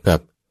กล่าวกับ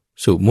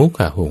สุมุข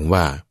หงส์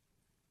ว่า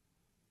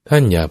ท่า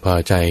นอย่าพอ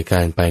ใจก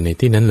ารไปใน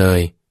ที่นั้นเล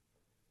ย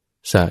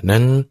สระ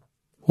นั้น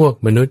พวก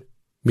มนุษย์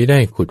มิได้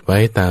ขุดไว้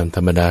ตามธ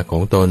รรมดาขอ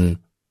งตน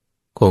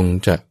คง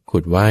จะขุ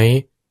ดไว้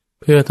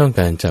เพื่อต้อง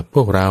การจับพ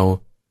วกเรา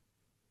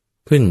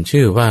ขึ้น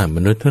ชื่อว่าม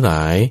นุษย์ทั้งหล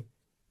าย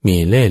มี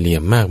เล่ห์เหลี่ย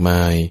มมากม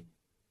าย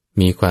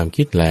มีความ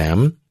คิดแหลม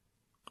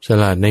ฉ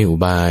ลาดในอุ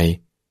บาย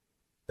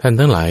ท่าน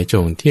ทั้งหลายจ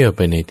งเที่ยวไป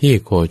ในที่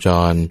โคจ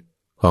ร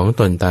ของ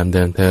ตนตามเ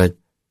ดิมเถิด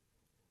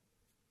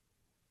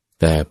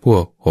แต่พว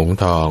กหงส์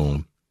ทอง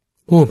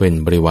ผู้เป็น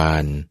บริวา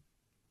ร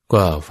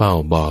ก็เฝ้า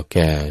บอกแ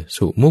ก่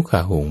สุมุข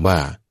หงส์ว่า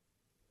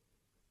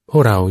พว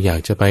กเราอยา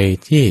กจะไป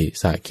ที่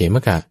สระเขม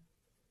กะ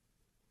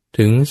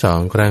ถึง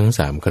2 ครั้ง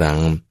 3 ครั้ง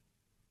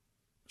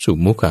สุ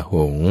มุขห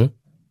งส์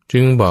จึ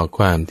งบอกค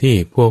วามที่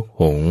พวก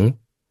หงส์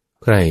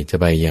ใครจะ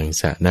ไปยัง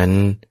สระนั้น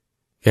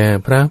แก่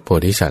พระโพ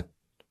ธิสัตว์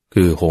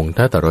คือหงส์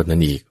ทัตตรสนั่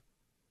นอีก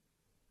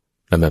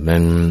ลำดับ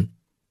นั้น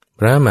พ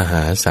ระมห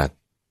าสัตว์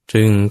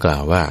จึงกล่า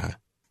วว่า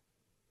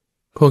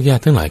พวกญา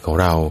ติทั้งหลายของ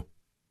เรา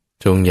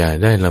จงอย่า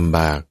ได้ลำบ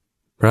าก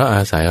เพราะอ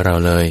าศัยเรา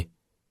เลย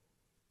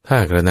ถ้า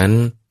กระนั้น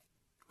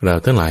เรา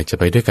ทั้งหลายจะ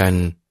ไปด้วยกัน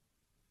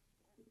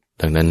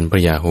ดังนั้นพร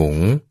ะยาหง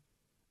ส์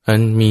อั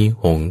นมี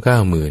หงส์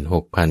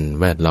 96,000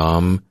 แวดล้อ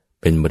ม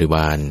เป็นบริว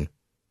าร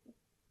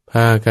พ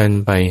ากัน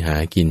ไปหา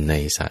กินใน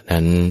สระ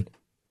นั้น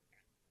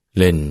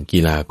เล่นกี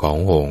ฬาของ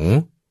หงส์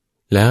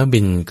แล้วบิ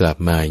นกลับ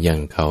มายัง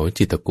เขา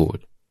จิตกูฏ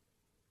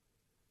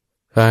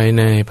ฝ่าย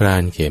นายพรา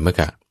นเขม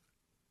กะ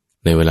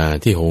ในเวลา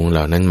ที่หงส์เห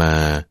ล่านั้นมา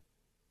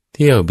เ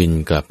ที่ยวบิน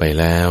กลับไป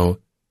แล้ว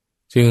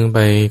จึงไป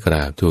กร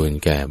าบทูล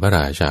แก่พระร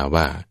าชา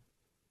ว่า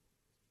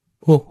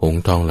พวกหง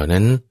ส์ทองเหล่า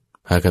นั้น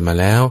พากันมา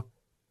แล้ว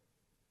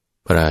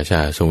พระราช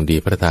าทรงดี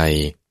พระทัย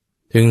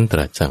จึงต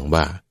รัสสั่ง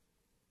ว่า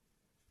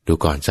ดู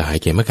ก่อนสหาย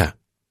เขมกะ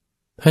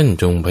ท่าน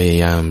จงพยา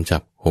ยามจั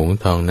บหงส์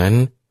ทองนั้น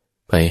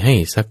ไปให้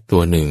สักตั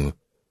วหนึ่ง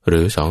หรื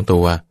อ2 ตั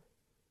ว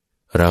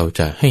เรา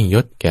จะให้ย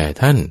ศแก่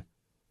ท่าน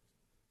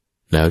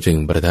แล้วจึง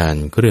ประทาน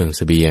เครื่องเส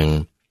บียง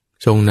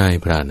ทรงนาย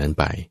พรานนั้น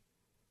ไป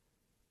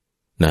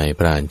นายพ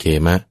รานเข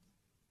มะ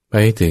ไป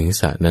ถึง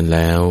สระนั้นแ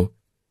ล้ว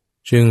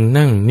จึง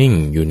นั่งนิ่ง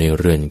อยู่ใน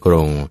เรือนกร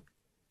ง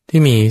ที่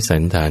มีสั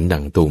นฐาน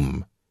ดั่งตุ่ม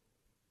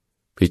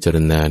พิจาร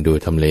ณาดู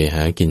ทำเลห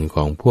ากินข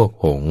องพวก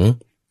หงส์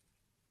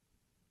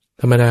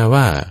ธรรมดา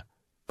ว่า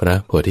พระ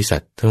โพธิสั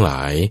ตว์ทั้งหล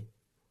าย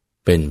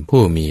เป็น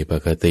ผู้มีป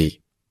กติ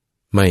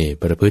ไม่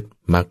ประพฤติ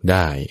มักไ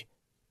ด้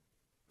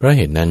เพราะเ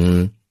หตุนั้น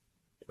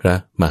พระ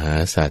มหา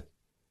สัตว์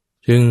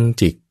จึง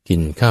จิกกิ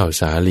นข้าว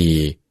สาลี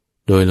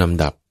โดยล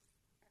ำดับ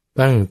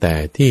ตั้งแต่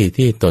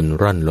ที่ตน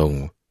ร่อนลง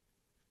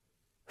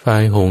ฝ่า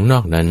ยหงส์นอ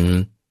กนั้น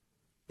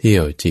เที่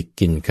ยวจิก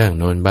กินข้าง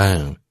โน้นบ้าง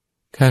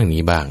ข้าง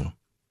นี้บ้าง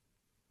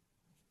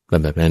ล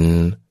ำดับนั้น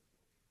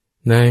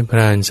นายพร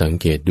านสัง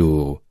เกตดู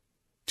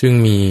จึง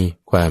มี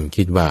ความ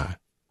คิดว่า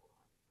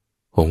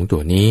หงส์ตั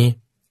วนี้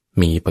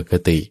มีปก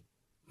ติ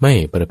ไม่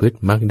ประพฤติ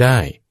มักได้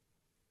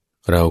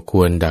เราค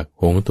วรดัก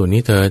หงส์ตัว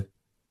นี้เถิด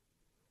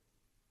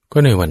ก็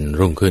ในวัน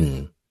รุ่งขึ้น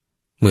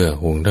เมื่อ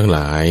หงส์ทั้งหล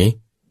าย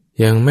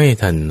ยังไม่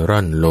ทันร่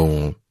อนลง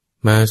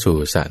มาสู่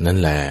สระนั้น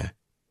แล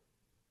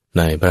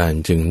นายพราน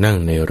จึงนั่ง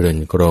ในเรือน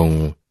กรง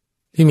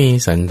ที่มี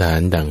สันฐาน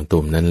ดั่ง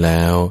ตุ่มนั้นแ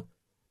ล้ว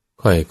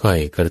ค่อย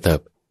ๆกระเถิบ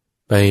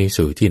ไป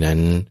สู่ที่นั้น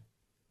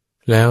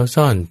แล้ว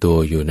ซ่อนตัว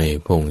อยู่ใน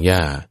พงหญ้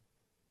า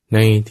ใน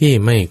ที่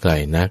ไม่ไกล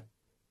นัก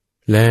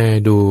และ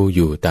ดูอ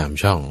ยู่ตาม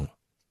ช่อง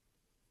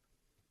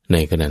ใน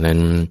ขณะนั้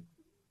น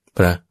พ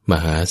ระม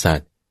หาสัต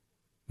ว์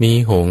มี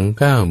หงส์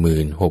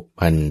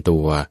 96,000 ตั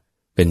ว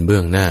เป็นเบื้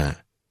องหน้า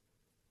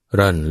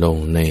ร่อนลง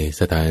ใน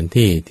สถาน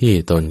ที่ที่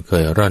ตนเค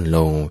ยร่อนล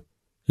ง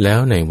แล้ว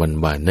ในวัน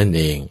วานนั่นเ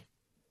อง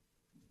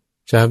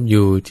จับอ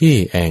ยู่ที่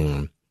แอ่ง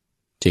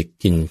จิก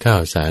กินข้า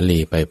วสาลี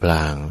ไปพล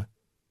าง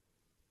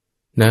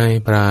นาย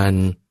พราน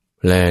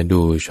แล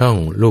ดูช่อง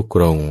ลูกก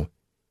รง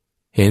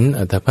เห็น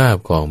อัตภาพ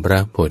ของพระ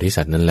โพธิ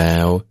สัตว์นั้นแล้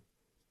ว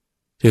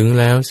ถึง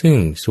แล้วซึ่ง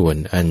ส่วน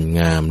อันง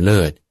ามเ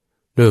ลิศ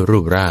ด้วยรู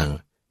ปร่าง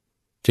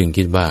จึง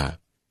คิดว่า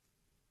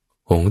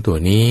หงส์ตัว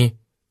นี้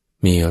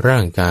มีร่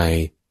างกาย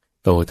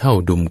โตเท่า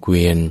ดุมเก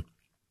วียน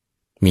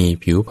มี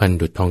ผิวพรรณ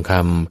ดุจทองค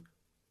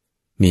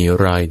ำมี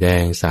รอยแด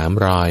ง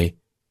3 รอย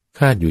ค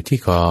าดอยู่ที่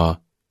คอ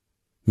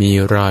มี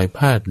รอยพ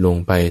าดลง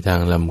ไปทา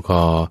งลำค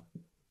อ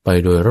ไป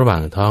โดยระหว่า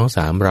งท้อง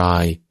3 รอ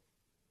ย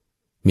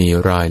มี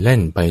รอยเล่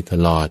นไปต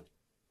ลอด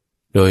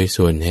โดย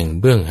ส่วนแห่ง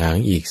เบื้องหาง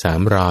อีก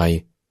3 รอย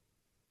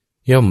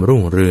ย่อมรุ่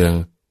งเรือง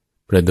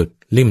ประดุจ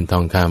ลิ่มท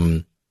องค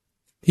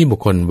ำที่บุค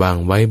คลวาง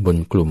ไว้บน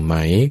กลุ่มไหม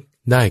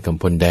ได้ก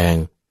ำพลแดง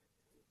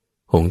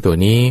หงส์ตัว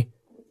นี้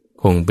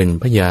คงเป็น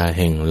พญาแ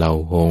ห่งเหล่า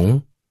หงส์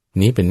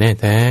นี้เป็นแน่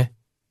แท้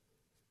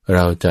เร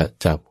าจะ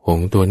จับหง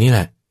ส์ตัวนี้แห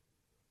ละ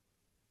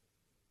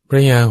พร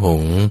ะยาห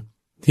งส์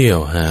เที่ย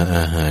วหาอ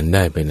าหารไ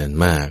ด้เป็นอัน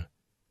มาก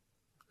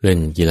เล่น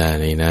กีฬา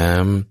ในน้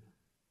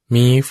ำ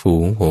มีฝู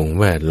งหงส์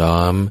แวดล้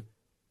อม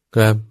ก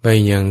ลับไป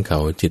ยังเขา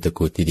จิตร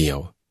กูฏทีเดียว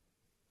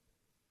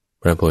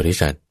พระโพธิ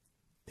สัตว์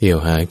เที่ยว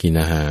หากิน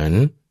อาหาร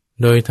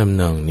โดยทำ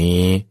นอง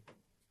นี้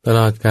ตล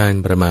อดการ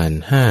ประมาณ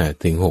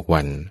 5-6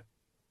 วัน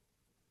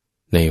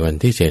ในวัน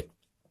ที่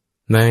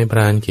7นายพร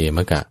านเขม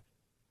กะ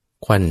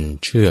ควั้น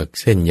เชือก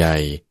เส้นใหญ่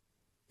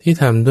ที่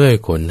ทำด้วย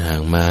ขนหา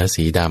งม้า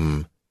สีด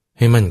ำใ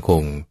ห้มั่นค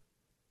ง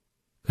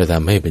ก็ท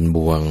ำให้เป็น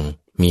บ่วง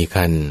มี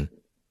คัน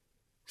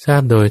ทรา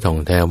บโดยท่อง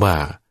แท้ว่า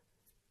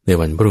ใน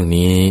วันพรุ่ง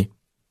นี้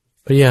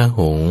พญาห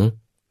งส์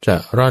จะ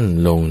ร่อน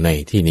ลงใน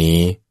ที่นี้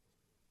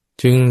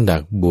จึงดั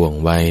กบ่วง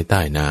ไว้ใ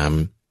ต้น้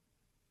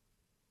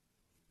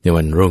ำใน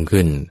วันรุ่ง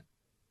ขึ้น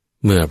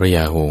เมื่อพญ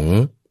าหงส์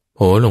โผ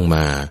ล่ลงม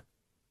า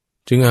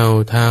จึงเอา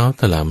เท้า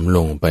ถลำล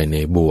งไปใน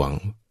บ่วง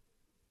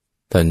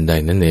ทันใด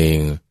นั่นเอง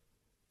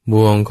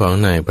บ่วงของ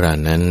นายพราน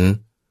นั้น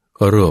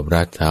ก็รวบ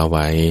รัดเท้าไ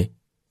ว้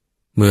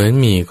เหมือน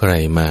มีใคร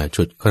มา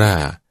ฉุดกล้า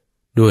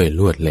ด้วยล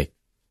วดเหล็ก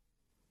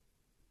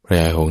พ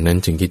ญาหงส์นั้น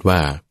จึงคิดว่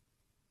า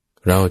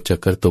เราจะ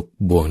กระตุก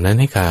บ่วงนั้น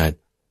ให้ขาด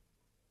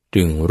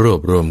จึงรว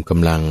บรวมก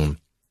ำลัง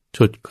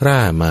ฉุดกล้า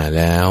มาแ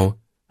ล้ว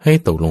ให้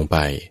ตกลงไป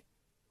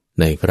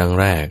ในครั้ง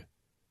แรก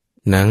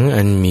หนัง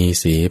อันมี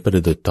สีปร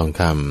ะดุจทอง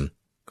ค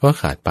ำก็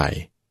ขาดไป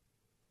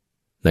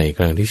ในค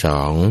รั้งที่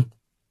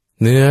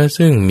2เนื้อ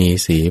ซึ่งมี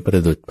สีปร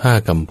ะดุจผ้า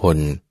กำพล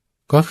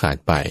ก็ขาด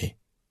ไป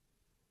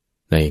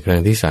ในครั้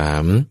งที่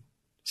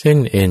3เส้น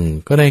เอ็น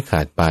ก็ได้ข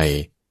าดไป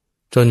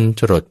จน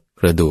จรด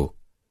กระดูก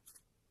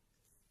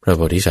พระโ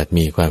พธิสัตว์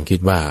มีความคิด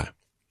ว่า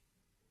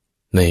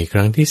ในค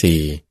รั้งที่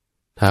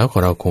4เท้าขอ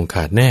งเราคงข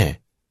าดแน่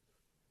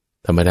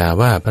ธรรมดา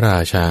ว่าพระร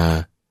าชา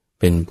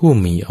เป็นผู้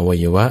มีอวั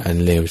ยวะอัน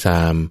เลวทร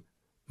าม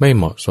ไม่เ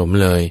หมาะสม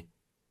เลย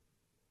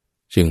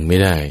จึงไม่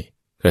ได้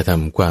กระท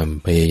ำความ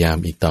พยายาม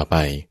อีกต่อไป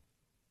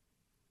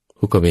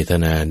ทุกขเวท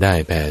นาได้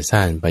แผ่ซ่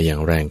านไปอย่า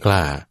งแรงกล้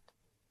า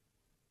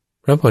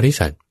พระโพธิ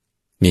สัตว์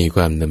มีค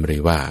วามดำริ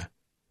ว่า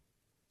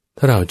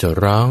ถ้าเราจะ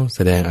ร้องแส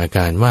ดงอาก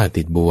ารว่า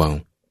ติดบ่วง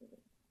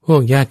พว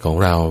กญาติของ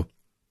เรา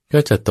ก็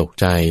จะตก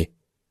ใจ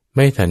ไ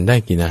ม่ทันได้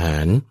กินอาหา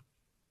ร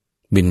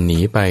บินหนี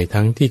ไป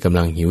ทั้งที่กำ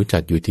ลังหิวจั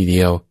ดอยู่ทีเ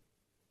ดียว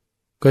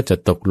ก็จะ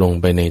ตกลง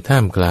ไปในท่า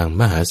มกลาง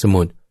มหาส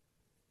มุทร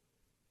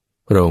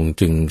พระองค์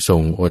จึงทร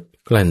งอด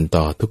กลั้น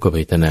ต่อทุกขเว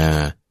ทนา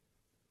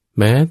แ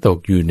ม้ตก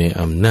อยู่ใน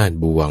อำนาจ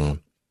บ่วง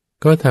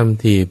ก็ท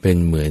ำทีเป็น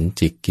เหมือน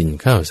จิกกิน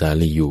ข้าวสา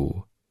ลีอยู่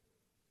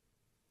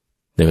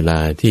ในเวลา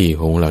ที่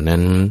หงส์เหล่านั้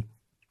น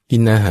กิ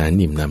นอาหาร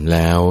อิ่มหนำแ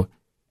ล้ว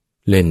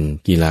เล่น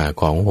กีฬา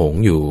ของหง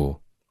ส์อยู่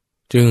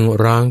จึง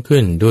ร้อง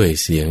ขึ้นด้วย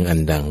เสียงอัน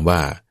ดังว่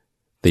า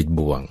ติด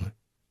บ่วง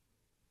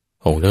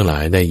หงส์ทั้งหลา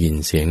ยได้ยิน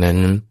เสียงนั้น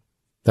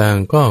ต่าง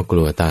ก็ก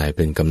ลัวตายเ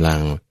ป็นกำลั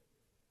ง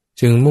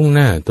จึงมุ่งห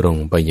น้าตรง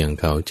ไปยัง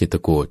เขาจิตร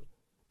กูฏ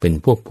เป็น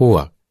พว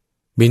ก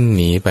บินห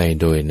นีไป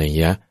โดยนัย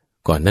ยะ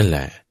ก่อนนั่นแหล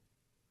ะ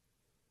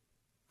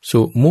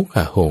สุมุข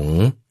หงส์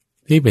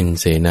ที่เป็น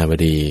เสนาบ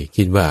ดี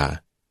คิดว่า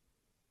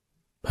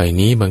ภัย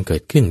นี้บังเกิ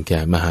ดขึ้นแก่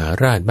มหา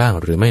ราชบ้าง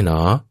หรือไม่หน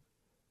อ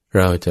เ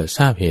ราจะท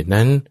ราบเหตุ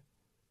นั้น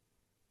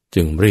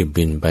จึงรีบ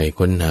บินไป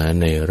ค้นหา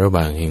ในระห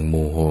ว่างแห่งห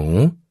มู่หงส์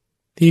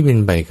ที่บิน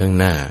ไปข้าง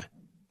หน้า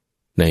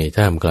ใน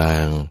ท่ามกลา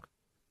ง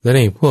และใ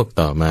นพวก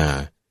ต่อมา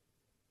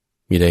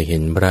มิได้เห็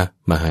นพระ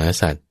มหา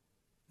สัตว์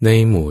ใน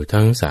หมู่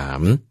ทั้ง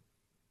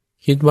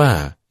3คิดว่า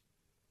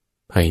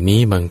ภัยนี้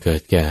บังเกิ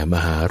ดแก่ม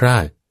หารา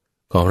ช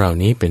ของเรา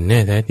นี้เป็นแน่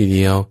แท้ทีเ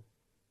ดียว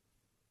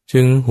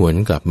จึงหวน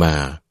กลับมา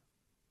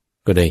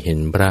ก็ได้เห็น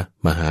พระ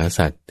มหา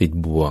สัตว์ติด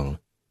บ่วง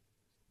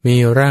มี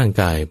ร่าง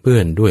กายเปื้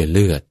อนด้วยเ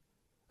ลือด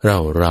เร่า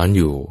ร้อน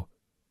อยู่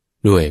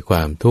ด้วยคว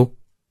ามทุกข์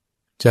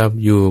จับ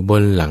อยู่บ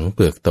นหลังเป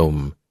ลือกตม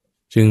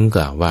จึงก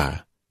ล่าวว่า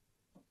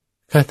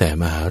ข้าแต่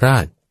มหารา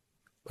ช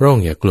พระอง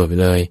ค์อย่ากลัวไป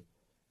เลย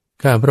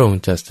ข้าพระอง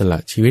ค์จะสละ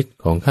ชีวิต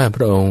ของข้าพ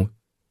ระองค์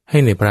ให้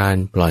ในพราน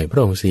ปล่อยพร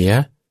ะองค์เสีย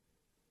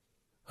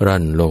ร่อ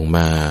นลงม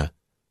า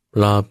ป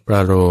ลอบปร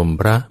ะโลม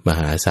พระม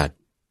หาสัตว์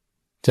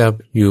จับ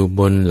อยู่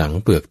บนหลัง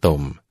เปลือกต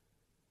ม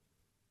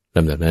ล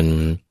ำดับนั้น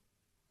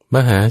ม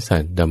หาสั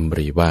ตว์ดำ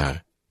ริว่า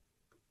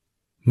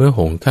เมื่อห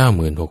งส์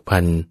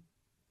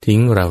 96,000 ทิ้ง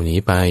เราหนี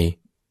ไป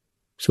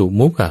สุ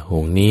มุขห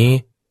งส์นี้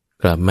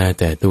กลับมา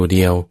แต่ตัวเ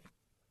ดียว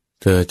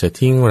เธอจะ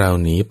ทิ้งเรา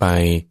หนีไป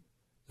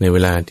ในเว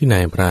ลาที่น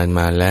ายพราน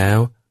มาแล้ว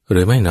ห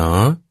รือไม่หนอ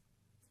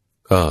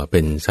ก็เป็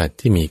นสัตว์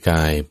ที่มีก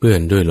ายเปื้อ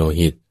นด้วยโล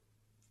หิต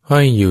ห้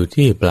อยอยู่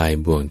ที่ปลาย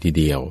บ่วงที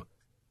เดียว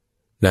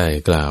ได้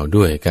กล่าว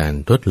ด้วยการ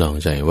ทดลอง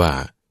ใจว่า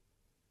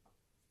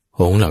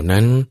หงส์เหล่า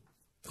นั้น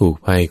ถูก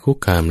ภัยคุก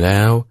คามแล้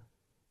ว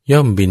ย่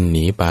อมบินห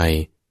นีไป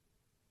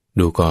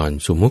ดูก่อน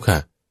สุมุขะ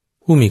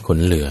ผู้มีขน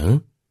เหลือง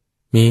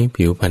มี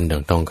ผิวพรรณดั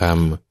งทองค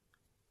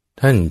ำ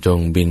ท่านจง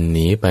บินห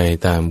นีไป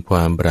ตามคว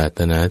ามปรารถ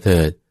นาเถิ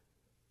ด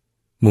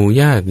หมู่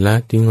ญาติละ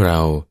ทิ้งเร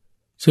า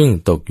ซึ่ง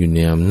ตกอยู่ใน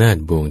อำนาจ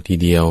บ่วงที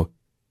เดียว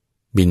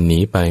บินหนี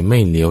ไปไม่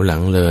เหลียวหลั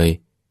งเลย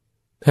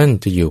ท่าน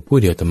จะอยู่ผู้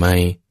เดียวทำไม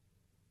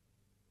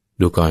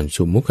ดูก่อน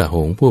สุมุขห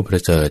งส์ผู้ปร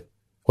ะเสริฐ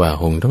กว่า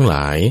หงส์ทั้งหล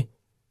าย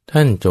ท่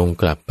านจง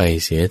กลับไป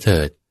เสียเถิ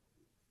ด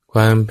คว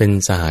ามเป็น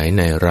สหายใ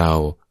นเรา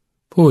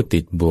ผู้ติ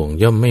ดบ่วง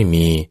ย่อมไม่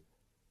มี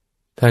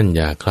ท่านอ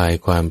ย่าคลาย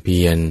ความเพี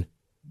ยร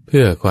เ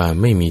พื่อความ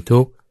ไม่มี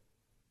ทุกข์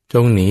จ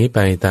งหนีไป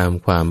ตาม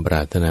ความปร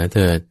ารถนาเ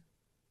ถิด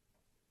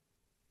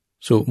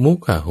สุมุ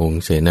ขหง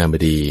ส์เสนาบ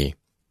ดี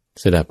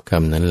สดับค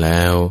ำนั้นแ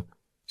ล้ว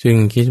จึง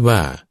คิดว่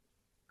า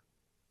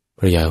พ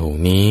ระยาหง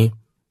ส์นี้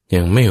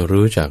ยังไม่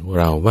รู้จัก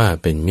เราว่า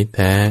เป็นมิตรแ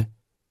ท้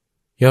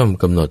ย่อม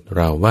กำหนดเ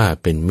ราว่า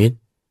เป็นมิตร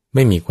ไ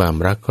ม่มีความ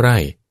รักใคร่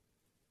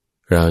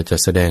เราจะ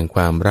แสดงค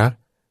วามรัก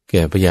แ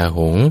ก่พระยาห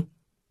งส์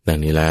ดัง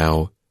นี้แล้ว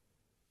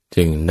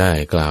จึงได้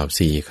กล่าว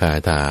สี่คา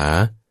ถา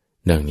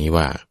ดังนี้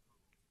ว่า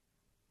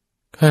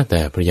ข้าแ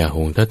ต่พระยาห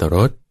งส์ทัตตร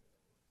ส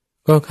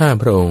ก็ข้า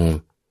พระองค์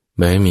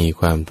แม้มี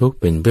ความทุกข์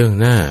เป็นเบื้อง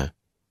หน้า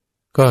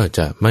ก็จ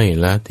ะไม่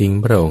ละทิ้ง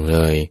พระองค์เล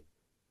ย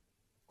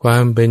ควา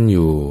มเป็นอ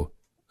ยู่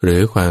หรื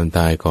อความต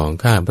ายของ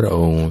ข้าพระอ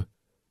งค์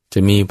จะ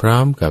มีพร้อ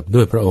มกับด้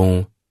วยพระองค์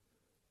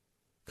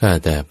ข้า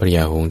แต่พระย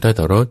าหงส์ทัต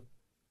ตรส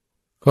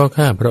ก็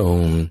ข้าพระอ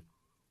งค์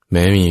แ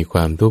ม้มีคว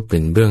ามทุกข์เป็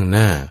นเบื้องห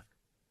น้า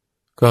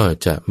ก็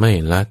จะไม่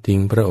ละทิ้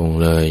งพระองค์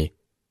เลย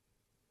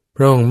พ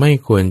ระองค์ไม่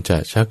ควรจะ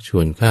ชักช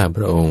วนข้าพ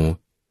ระองค์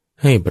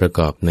ให้ประก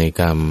อบใน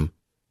กรรม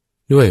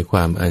ด้วยคว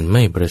ามอันไ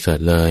ม่ประเสริฐ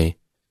เลย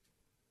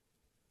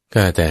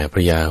ข้าแต่พร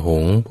ะยาห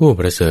งส์ผู้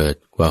ประเสริฐ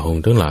กว่าหง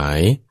ส์ทั้งหลาย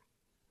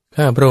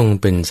ข้าพระองค์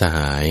เป็นสห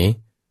าย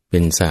เป็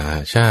นสห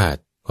ชาติ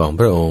ของ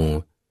พระองค์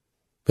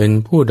เป็น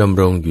ผู้ด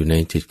ำรงอยู่ใน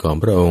จิตของ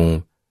พระองค์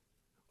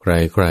ใ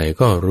ครๆ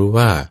ก็รู้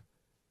ว่า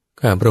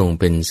ข้าพระองค์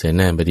เป็นเส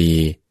นาบดี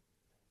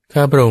ข้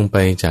าพระองค์ไป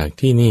จาก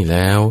ที่นี่แ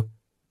ล้ว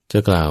จะ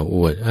กล่าวอ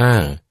วดอ้า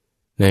ง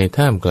ใน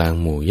ท่ามกลาง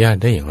หมู่ญาติ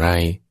ได้อย่างไร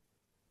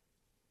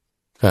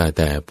ข้าแ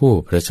ต่ผู้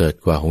ประเสริฐ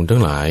กว่าหงส์ทั้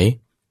งหลาย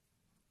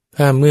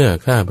ถ้าเมื่อ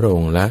ข้าพระอ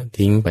งค์ละ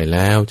ทิ้งไปแ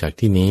ล้วจาก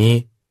ที่นี้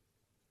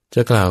จ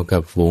ะกล่าวกั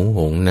บฝูงห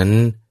งส์นั้น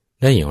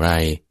ได้อย่างไร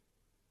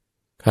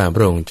ข้าพ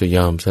ระองค์จะย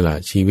อมสละ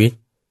ชีวิต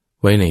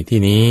ไว้ในที่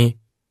นี้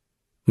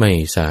ไม่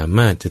สาม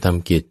ารถจะท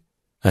ำกิจ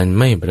อัน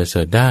ไม่ประเส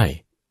ริฐได้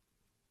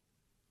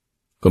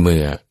ก็เมื่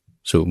อ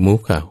สุมุ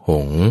ขห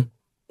งส์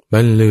บร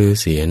รลือ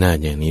เสียนา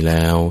อย่างนี้แ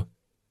ล้ว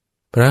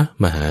พระ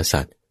มหา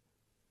สัตว์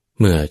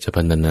เมื่อจะพ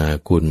รรณนา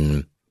คุณ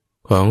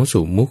ของ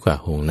สุมุข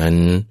หงส์นั้น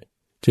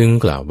จึง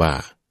กล่าวว่า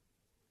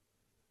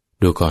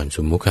ดูก่อน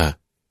สุมุข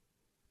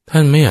ท่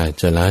านไม่อาจ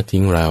จะละ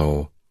ทิ้งเรา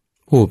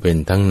ผู้เป็น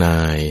ทั้งน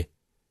าย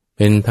เ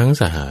ป็นทั้ง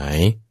สหาย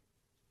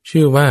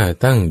ชื่อว่า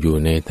ตั้งอยู่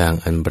ในทาง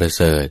อันประเ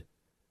สริฐ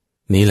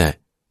นี้แหละ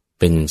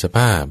เป็นสภ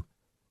าพ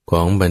ข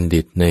องบัณ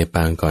ฑิตในป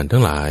างก่อนทั้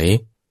งหลาย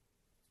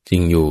จริ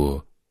งอยู่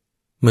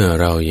เมื่อ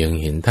เรายัง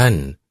เห็นท่าน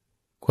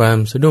ความ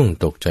สะดุ้ง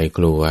ตกใจก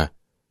ลัว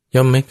ย่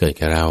อมไม่เกิดแ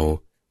ก่เรา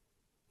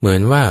เหมือ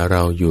นว่าเร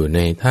าอยู่ใน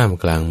ท่าม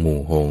กลางหมู่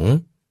หงส์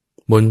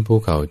บนภู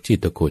เขาจิ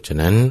ตกุฏฉะ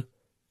นั้น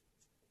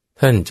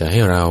ท่านจะใ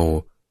ห้เรา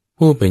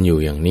ผู้เป็นอยู่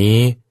อย่างนี้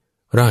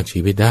รอดชี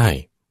วิตได้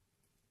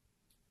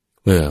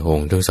เมื่อหง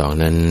ส์ทั้งสอง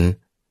นั้น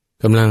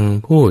กำลัง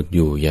พูดอ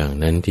ยู่อย่าง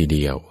นั้นทีเ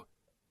ดียว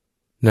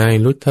นาย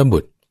ลุทธบุ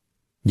ตร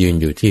ยืน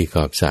อยู่ที่ข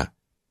อบสระ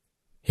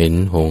เห็น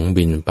หงส์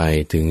บินไป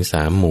ถึง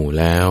3 หมู่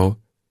แล้ว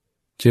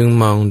จึง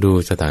มองดู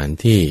สถาน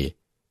ที่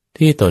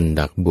ที่ตน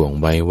ดักบ่วง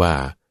ไว้ว่า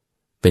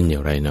เป็นอย่า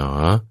งไรหนอ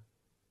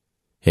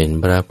เห็น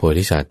พระโพ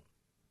ธิสัตว์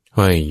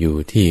ห้อยอยู่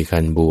ที่คั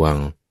นบ่วง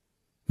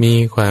มี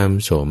ความ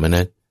โสม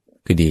นัส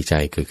คือดีใจ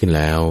เกิดขึ้นแ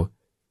ล้ว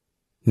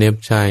เน็บ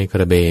ชายก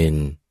ระเบน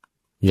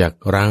หยัก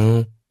รั้ง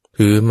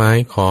ถือไม้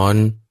ค้อน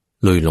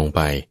ลุยลงไ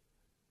ป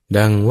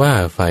ดังว่า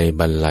ไฟ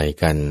บรรลัย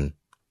กัน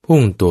พุ่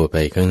งตัวไป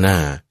ข้างหน้า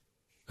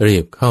รี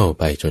บเข้า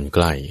ไปจนใก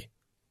ล้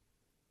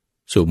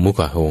สุมุ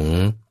ขหงส์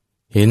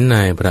เห็นน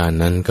ายพราน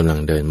นั้นกำลัง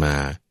เดินมา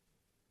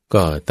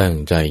ก็ตั้ง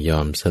ใจยอ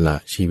มสละ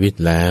ชีวิต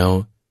แล้ว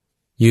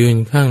ยืน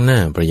ข้างหน้า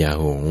พระยา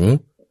หงส์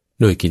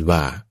โดยคิดว่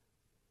า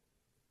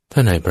ถ้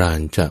านายพราน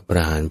จะปร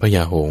ะหารพระย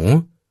าหงส์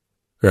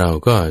เรา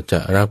ก็จะ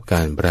รับก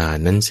ารประหาร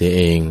นั้นเสียเ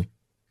อง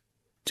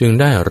จึง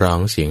ได้ร้อง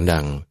เสียงดั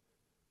ง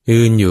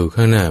ยืนอยู่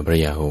ข้างหน้าพระ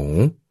ยาหง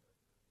ส์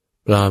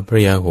ปลอบพร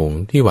ะยาหงส์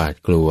ที่หวาด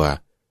กลัว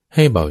ใ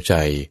ห้เบาใจ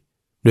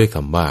ด้วยค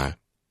ำว่า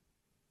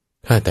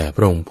ข้าแต่พ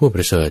ระองค์ผู้ป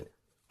ระเสริฐ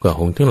กว่า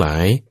หงส์ทั้งหลา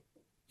ย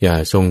อย่า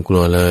ทรงกลั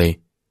วเลย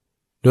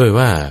ด้วย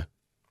ว่า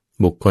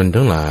บุคคล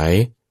ทั้งหลาย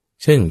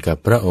เช่นกับ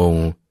พระอง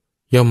ค์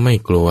ย่อมไม่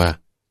กลัว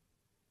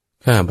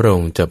ข้าพระอ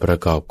งค์จะประ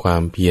กอบควา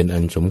มเพียรอั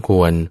นสมค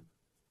วร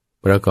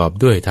ประกอบ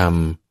ด้วยธรรม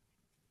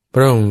พ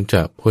ระองค์จ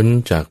ะพ้น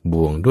จาก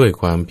บ่วงด้วย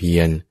ความเพี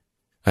ยร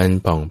อัน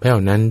ผ่องแผ้ว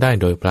นั้นได้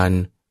โดยพลัน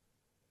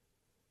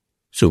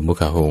สุมุ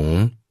ขหงส์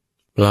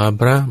ปลอบ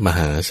พระมห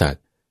าสัต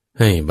ว์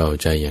ให้เบา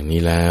ใจอย่าง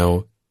นี้แล้ว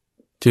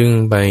จึง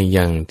ไป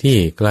ยังที่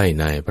ใกล้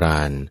นายพรา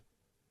น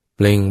เป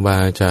ล่งวา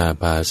จา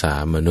ภาษา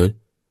มนุษย์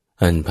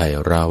อันไพ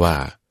เราะว่า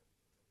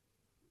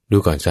ดู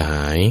ก่อนสห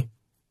าย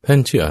ท่าน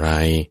ชื่ออะไร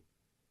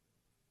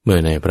เมื่อ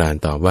นายพราน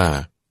ตอบว่า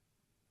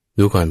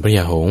ดูก่อนพระย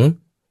าหงส์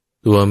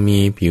ตัวมี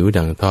ผิว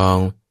ดั่งทอง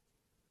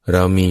เร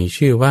ามี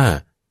ชื่อว่า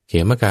เข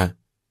มกะ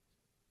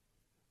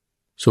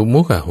สุ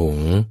มุขหง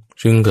ส์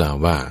จึงกล่าว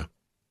ว่า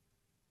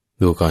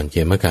ดูก่อนเข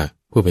มกะ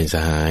ผู้เป็นส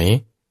หาย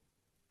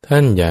ท่า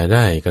นอย่าไ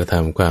ด้กระท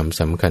ำความ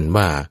สำคัญ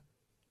ว่า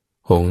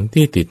หงส์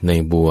ที่ติดใน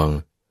บ่วง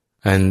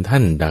อันท่า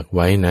นดักไ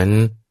ว้นั้น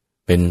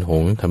เป็นห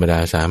งส์ธรรมดา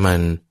สามั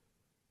ญ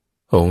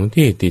หงส์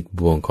ที่ติด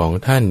บ่วงของ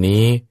ท่าน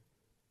นี้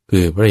คื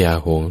อพระยา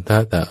หงส์ท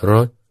ตร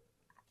ส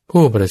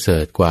ผู้ประเสริ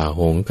ฐกว่า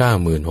หงส์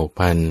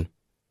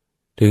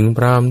 96,000 ถึงพ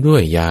ร้อมด้ว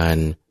ยญาณ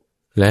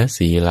และ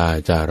ศีลา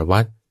จาร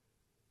วัตร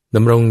ด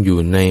ำรงอยู่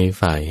ใน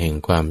ฝ่ายแห่ง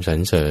ความสรร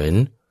เสริญ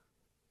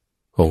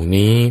หงส์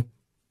นี้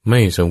ไม่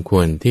สมค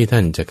วรที่ท่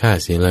านจะฆ่า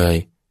เสียเลย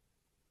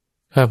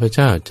ข้าพเ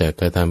จ้าจะ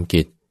กระทำ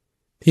กิจ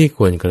ที่ค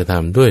วรกระท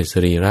ำด้วยส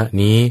รีระ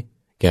นี้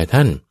แก่ท่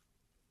าน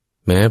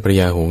แม้พระ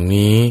ยาหงส์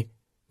นี้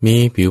มี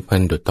ผิวพรร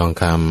ณดุจทอง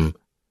ค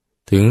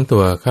ำถึงตั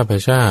วข้าพ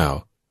เจ้า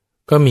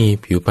ก็มี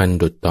ผิวพรรณ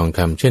ดุจทองค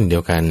ำเช่นเดี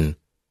ยวกัน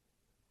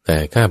แต่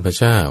ข้าพ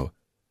เจ้า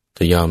จ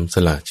ะยอมส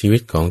ละชีวิ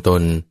ตของต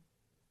น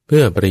เ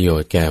พื่อประโย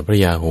ชน์แก่พระ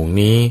ยาหงส์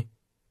นี้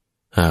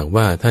หาก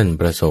ว่าท่าน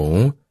ประสง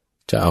ค์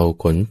จะเอา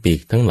ขนปีก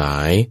ทั้งหลา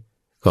ย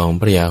ของ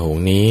พระยาหง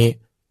ส์นี้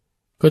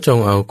ก็จง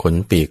เอาขน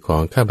ปีกขอ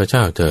งข้าพเจ้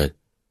าเถิด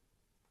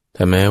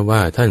ถ้าแม้ว่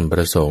าท่านป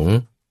ระสงค์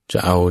จะ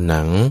เอาห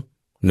นัง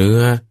เนื้อ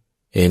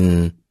เอ็น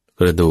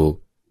กระดูก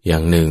อย่า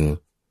งหนึ่ง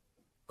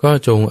ก็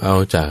จงเอา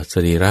จากส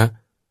รีระ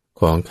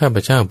ของข้าพ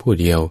เจ้าผู้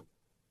เดียว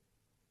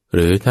ห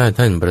รือถ้า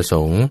ท่านประส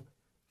งค์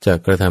จะ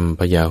กระทำ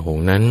พญาหง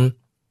ส์นั้น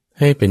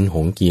ให้เป็นห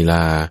งส์กีฬ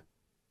า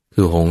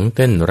คือหงส์เ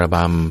ต้นระบ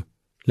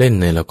ำเล่น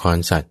ในละคร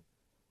สัตว์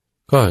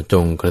ก็จ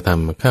งกระท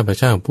ำข้าพ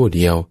เจ้าผู้เ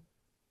ดียว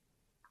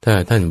ถ้า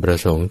ท่านประ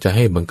สงค์จะใ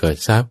ห้บังเกิด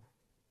ทรัพย์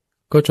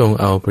ก็จง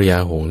เอาพญา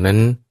หงส์นั้น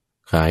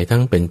ขายทั้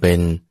งเป็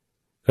น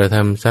กระท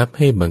ำทรัพย์ใ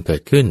ห้บังเกิ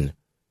ดขึ้น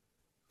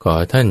ขอ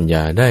ท่านอ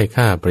ย่าได้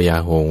ฆ่าพญา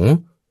หงส์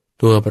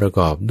ตัวประก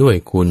อบด้วย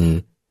คุณ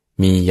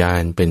มีญา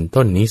ณเป็น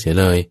ต้นนี้เสีย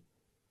เลย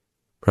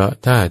เพราะ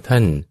ถ้าท่า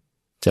น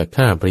จะ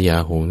ฆ่าพญา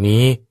หงส์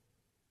นี้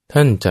ท่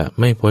านจะ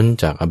ไม่พ้น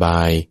จากอบ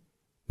าย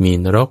มี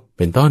นรกเ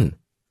ป็นต้น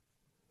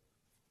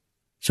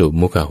สุ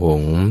มุขห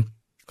งส์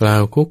กล่า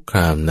วคุกค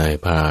ามนาย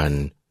พราน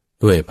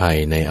ด้วยภัย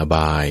ในอบ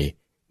าย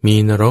มี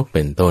นรกเ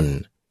ป็นต้น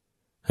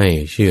ให้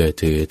เชื่อ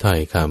ถือถ้อย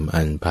คำ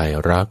อันไพ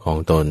เราะของ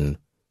ตน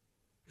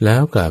แล้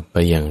วกลับไป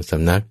ยังส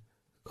ำนัก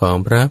ของ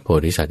พระโพ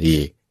ธิสัตว์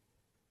อีก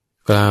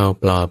กล่าว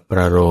ปลอบป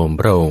ระโลม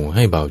พระองค์ใ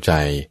ห้เบาใจ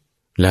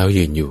แล้ว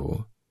ยืนอยู่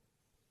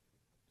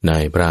นา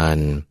ยพราน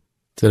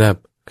สดับ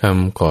ค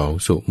ำของ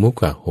สุมุ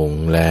ขหง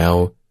ส์แล้ว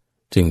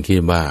จึงคิด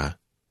ว่า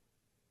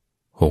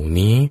หงส์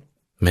นี้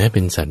แม้เป็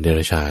นสัตว์เด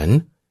รัจฉาน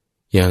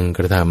ยังก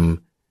ระท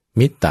ำ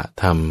มิตร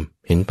ธรรม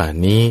เห็นป่าน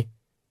นี้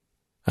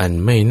อัน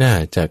ไม่น่า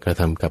จะกระ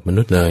ทำกับม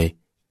นุษย์เลย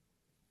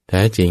แ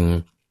ท้จริง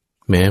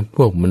แม้พ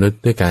วกมนุษย์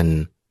ด้วยกัน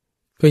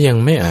ก็ยัง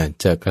ไม่อาจ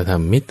จะกระท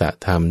ำมิตร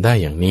ธรรมได้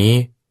อย่างนี้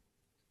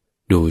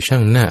ดูช่า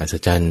งน่าอัศ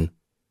จรรย์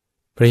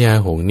พระยา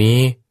หงส์นี้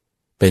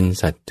เป็น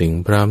สัตว์ถึง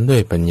พร้อมด้ว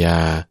ยปัญญา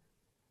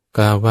ก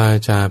ล่าววา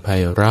จาไพ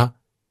เราะ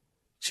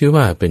ชื่อ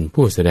ว่าเป็น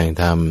ผู้แสดง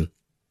ธรรม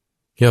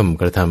ย่อม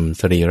กระทำ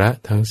สรีระ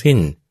ทั้งสิ้น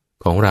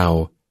ของเรา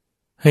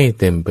ให้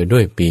เต็มไปด้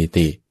วยปี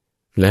ติ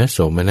และโส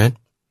มนัส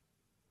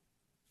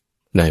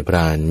นายพร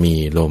านมี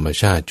โลม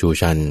ชาติชู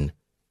ชัน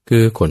คื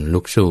อขนลุ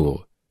กสู้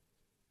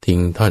ทิ้ง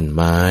ท่อนไ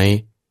ม้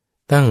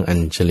ตั้งอั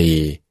ญชลี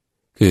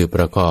คือป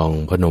ระคอง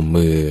พนม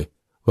มือ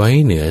ไว้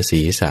เหนือ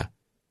ศีรษะ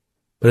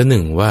ประห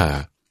นึ่งว่า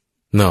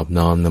นอบ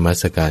น้อมนมั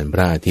สการพ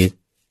ระอาทิตย์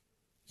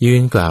ยื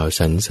นกล่าว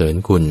สรรเสริญ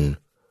คุณ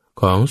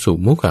ของสุ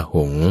มุขห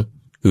งส์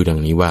อยู่ดั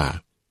งนี้ว่า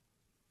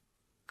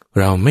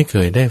เราไม่เค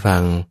ยได้ฟั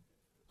ง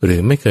หรื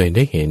อไม่เคยไ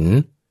ด้เห็น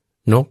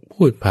นก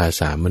พูดภา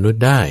ษามนุษ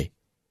ย์ได้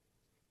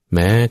แ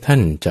ม้ท่า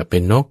นจะเป็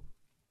นนก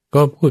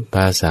ก็พูดภ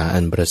าษาอั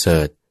นประเสริ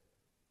ฐ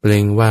เปล่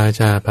งวา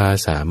จาภา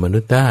ษามนุ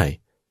ษย์ได้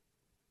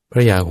พร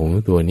ะยาหงส์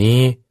ตัวนี้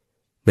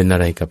เป็นอะ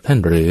ไรกับท่าน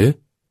หรือ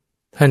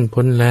ท่าน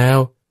พ้นแล้ว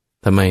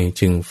ทำไม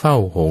จึงเฝ้า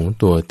หงส์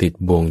ตัวติด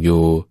บ่วงอ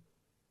ยู่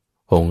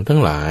หงส์ทั้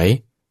งหลาย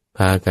พ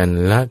ากัน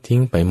ละทิ้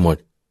งไปหมด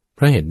เพ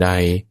ราะเหตุใด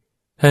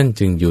ท่าน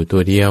จึงอยู่ตั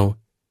วเดียว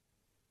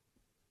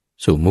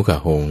สุมุข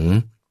หงส์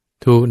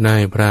ถูกนา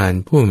ยพราน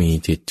ผู้มี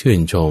จิตชื่น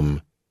ชม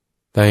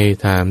ไต่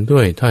ถามด้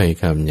วยถ้อย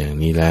คำอย่าง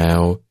นี้แล้ว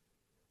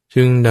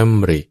จึงด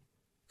ำริ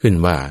ขึ้น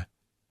ว่า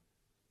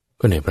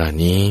ก็นายพราน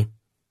นี้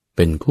เ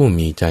ป็นผู้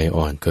มีใจ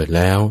อ่อนเกิดแ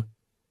ล้ว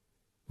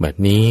บัด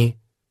นี้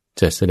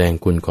จะแสดง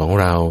คุณของ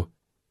เรา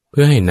เ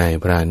พื่อให้นาย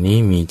พรานนี้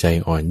มีใจ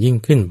อ่อนยิ่ง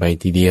ขึ้นไป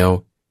ทีเดียว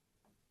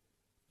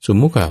สุ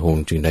มุขหง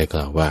ส์จึงได้ก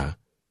ล่าวว่า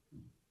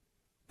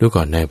ดูก่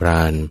อนนายพร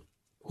าน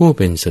ผู้เ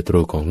ป็นศัต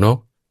รูของนก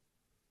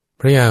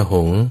พระยาห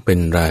งส์เป็น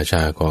ราช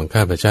าของข้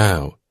าพเจ้า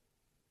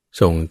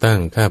ทรงตั้ง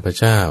ข้าพ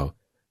เจ้า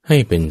ให้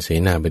เป็นเส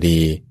นาบ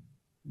ดี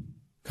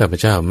ข้าพ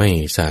เจ้าไม่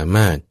สาม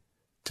ารถ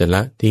จะล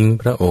ะทิ้ง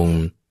พระอง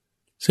ค์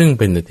ซึ่งเ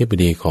ป็นอธิบ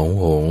ดีของ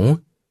หงส์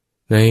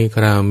ในค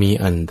ราวมี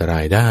อันตรา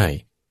ยได้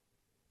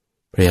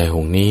พระยาห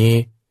งส์นี้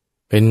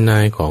เป็นนา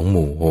ยของห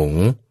มู่หง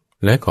ส์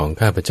และของ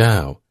ข้าพเจ้า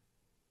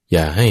อ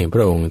ย่าให้พร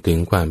ะองค์ถึง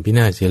ความพิน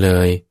าศเสียเล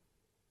ย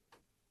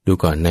ดู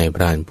ก่อนนายพ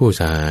รานผู้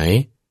สาย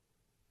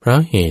เพราะ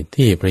เหตุ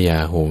ที่พระยา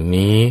หงส์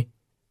นี้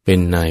เป็น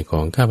นายขอ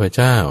งข้าพเ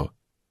จ้า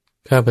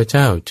ข้าพเ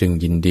จ้าจึง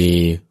ยินดี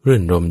รื่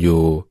นรมอ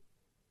ยู่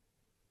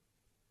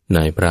น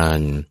ายพรา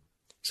น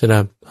สดั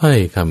บถ้อย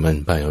คำอัน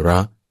ไพเรา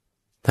ะ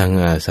ทั้ง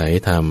อาศัย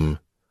ธรรม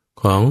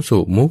ของสุ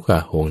มุข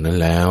หงส์นั้น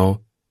แล้ว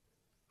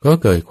ก็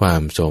เกิดควา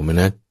มโสม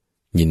นัส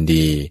ยิน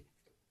ดี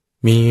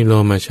มีโล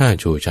มาชาติ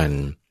ชูชัน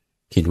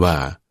คิดว่า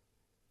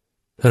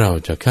ถ้าเรา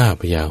จะฆ่า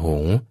พญาห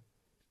งส์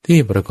ที่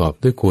ประกอบ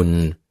ด้วยคุณ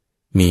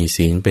มี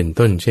ศีลเป็น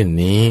ต้นเช่น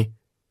นี้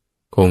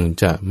คง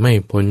จะไม่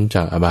พ้นจ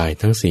ากอบาย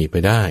ทั้งสี่ไป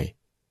ได้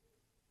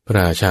พระ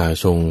ราชา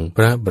ทรงพ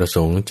ระประส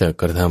งค์จะ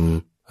กระท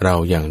ำเรา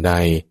อย่างใด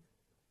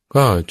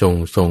ก็จง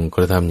ทรงก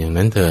ระทำอย่าง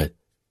นั้นเถิด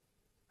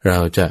เรา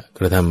จะก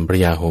ระทำพ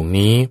ญาหงส์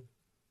นี้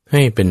ใ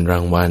ห้เป็นรา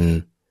งวัล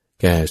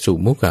แก่สุ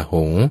มุขห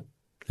งส์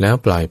แล้ว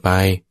ปล่อยไป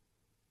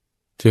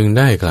จึงไ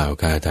ด้กล่าว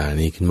คาถา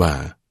นี้ขึ้นว่า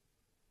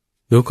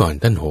ดูก่อน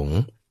ท่านหงส์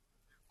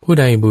ผู้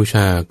ใดบูช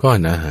าก้อน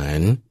อาหาร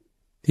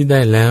ที่ได้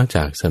แล้วจ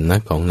ากสำนั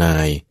กของนา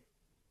ย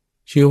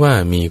ชื่อว่า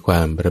มีคว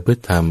ามประพฤ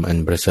ติธรรมอัน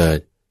ประเสริฐ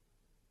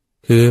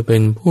คือเป็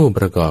นผู้ป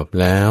ระกอบ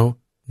แล้ว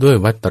ด้วย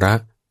วัตระ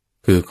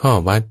คือข้อ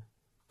วัด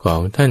ขอ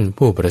งท่าน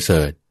ผู้ประเส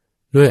ริฐ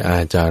ด้วยอา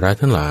จาระ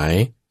ทั้งหลาย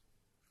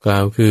กล่า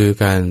วคือ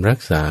การรัก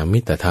ษามิ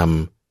ตรธรรม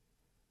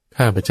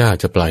ข้าพเจ้า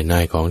จะปล่อยนา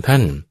ยของท่า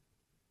น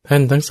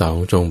ทั้งสอง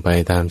จงไป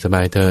ตามสบ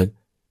ายเถิด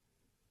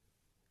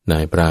นา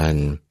ยปราณ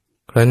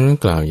ครั้น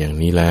กล่าวอย่าง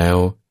นี้แล้ว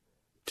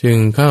จึง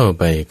เข้า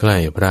ไปใกล้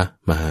พระ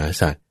มหา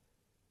สัตว์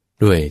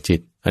ด้วยจิ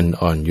ตอัน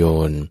อ่อนโย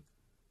น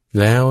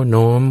แล้วโ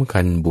น้ม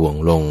คันบ่วง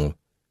ลง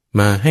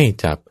มาให้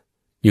จับ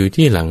อยู่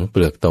ที่หลังเป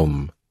ลือกตม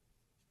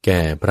แ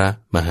ก่พระ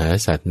มหา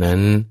สัตว์นั้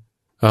น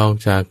ออก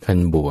จากคัน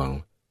บ่วง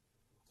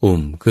อุ้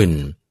มขึ้น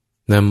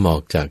นำออ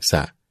กจากสร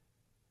ะ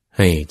ใ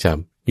ห้จับ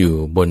อยู่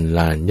บนล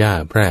านหญ้า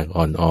แพรก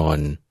อ่อน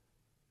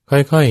ๆ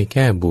ค่อยๆแ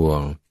ก้บ่ว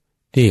ง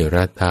ที่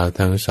รัดเท้า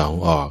ทั้งสอง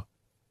ออก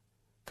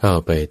เข้า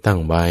ไปตั้ง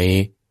ไว้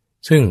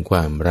ซึ่งคว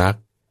ามรัก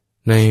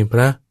ในพ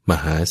ระม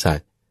หาสัต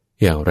ว์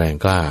อย่างแรง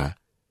กล้า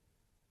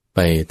ไป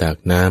ตัก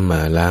น้ำม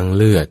าล้าง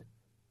เลือด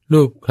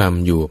ลูบคล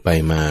ำอยู่ไป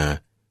มา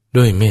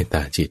ด้วยเมตต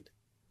าจิต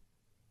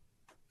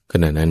ข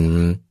ณะนั้น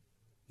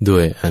ด้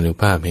วยอานุ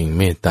ภาพแห่ง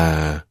เมตตา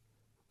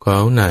ขอ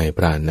งนายป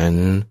ราณนั้น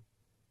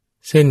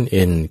เส้นเ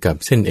อ็นกับ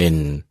เส้นเอ็น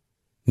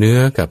เนื้อ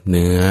กับเ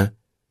นื้อ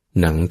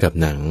หนังกับ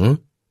หนัง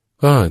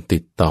ก็ติ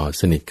ดต่อ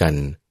สนิทกัน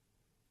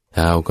เ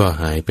ท้าก็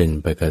หายเป็น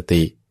ปก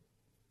ติ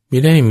มิ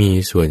ได้มี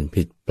ส่วน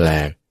ผิดแปล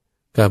ก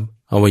กับ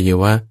อวัย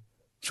วะ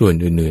ส่วน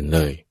อื่นๆเล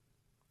ย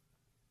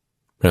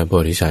พระโพ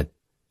ธิสัตว์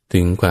ถึ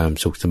งความ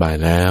สุขสบาย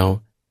แล้ว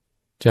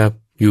จับ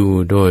อยู่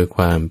โดยค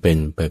วามเป็น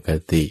ปก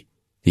ติ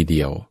ทีเ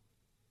ดียว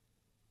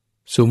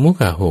สุมุ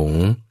ขหง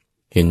ส์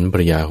เห็นพ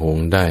ญาหง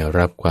ส์ได้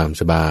รับความ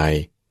สบาย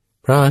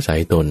เพราะอาศั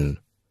ยตน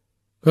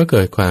ก็เ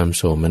กิดความโ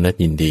สมนัส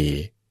ยินดี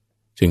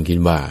จึงคิด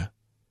ว่า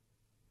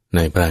น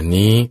ายพราน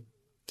นี้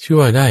ชื่อ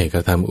ว่าได้กร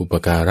ะทำอุป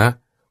การะ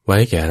ไว้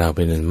แก่เราเ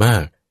ป็นอันมา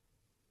ก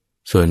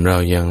ส่วนเรา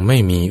ยังไม่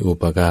มีอุ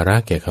ปการะ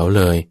แก่เขาเ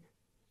ลย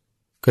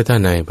ก็ถ้า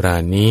นายพรา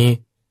นนี้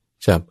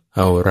จับเอ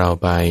าเรา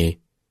ไป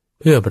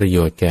เพื่อประโย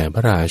ชน์แก่พร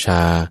ะราช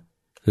า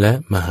และ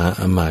มหา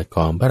อมาตย์ข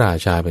องพระรา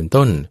ชาเป็น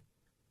ต้น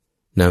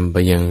นำไป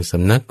ยังส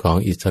ำนักของ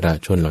อิสระ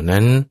ชนเหล่า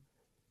นั้น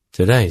จ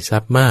ะได้ทรั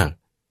พย์มาก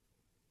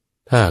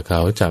ถ้าเข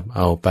าจับเอ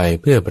าไป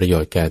เพื่อประโย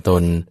ชน์แก่ต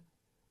น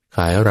ข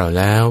ายเรา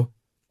แล้ว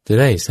จะ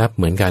ได้ทรัพย์เ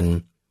หมือนกัน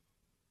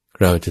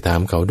เราจะถาม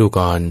เขาดู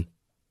ก่อน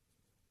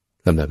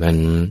ลำดับนั้น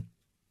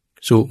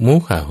สุมุ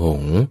ขห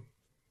งส์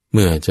เ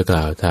มื่อจะก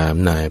ล่าวถาม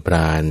นายปร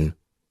าณ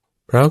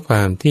เพราะคว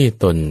ามที่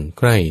ตน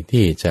ใกล้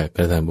ที่จะก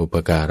ระทำอุป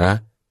การะ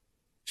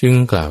จึง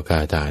กล่าวคา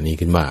ถานี้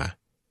ขึ้นว่า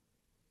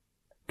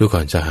ดูก่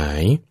อนสหา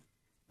ย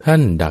ท่า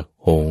นดัก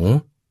หงส์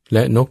แล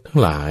ะนกทั้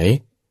งหลาย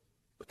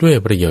ด้วย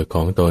ประโยชน์ข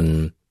องตน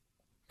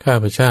ข้า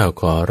พเจ้า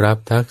ขอรับ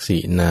ทักษิ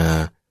ณา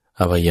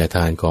อภัยท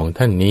านของ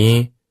ท่านนี้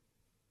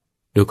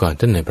ดูก่อน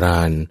ท่านนายปร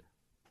าณ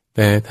แ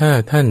ต่ถ้า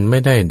ท่านไม่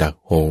ได้ดัก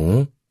หงส์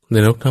และ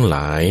นกทั้งหล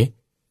าย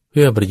เ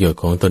พื่อประโยชน์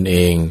ของตนเอ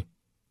ง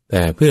แ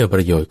ต่เพื่อป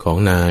ระโยชน์ของ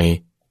นาย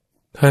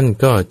ท่าน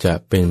ก็จะ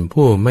เป็น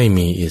ผู้ไม่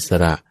มีอิส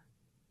ระ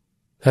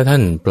ถ้าท่า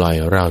นปล่อย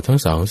เราทั้ง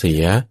สองเสี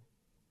ย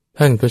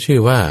ท่านก็ชื่อ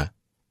ว่า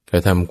กร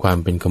ะทำความ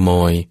เป็นขโม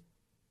ย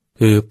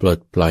คือปลด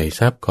ปล่อย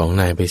ทรัพย์ของ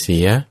นายไปเสี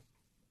ย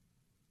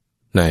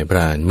นายปร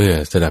าณเมื่อ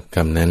สดับค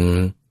ำนั้น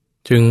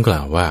จึงกล่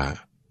าวว่า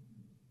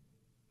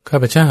ข้า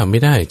พเจ้าไม่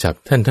ได้จับ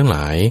ท่านทั้งหล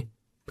าย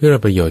เพื่อ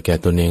ประโยชน์แก่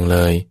ตนเองเล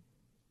ย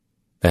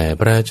แต่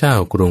พระเจ้า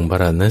กรุงพา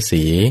ราณ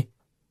สี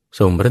ท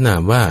รงพระนา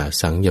มว่า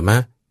สังยมะ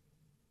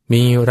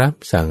มีรับ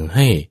สั่งใ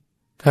ห้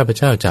ข้าพ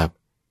เจ้าจับ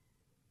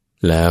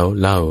แล้ว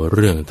เล่าเ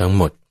รื่องทั้ง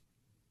หมด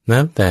นั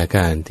บแต่ก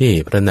ารที่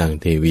พระนาง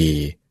เทวี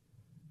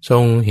ทร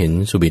งเห็น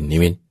สุบินนิ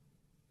มิต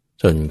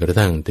จนกระ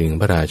ทั่งถึง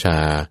พระราชา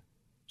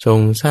ทรง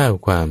ทราบ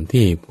ความ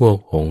ที่พวก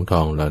หงส์ท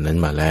องเหล่านั้น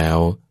มาแล้ว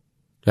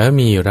และ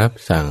มีรับ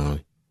สั่ง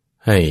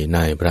ให้น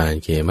ายปราณ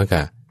เขมก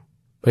ะ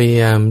พยา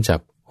ยามจั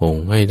บหง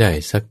ส์ให้ได้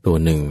สักตัว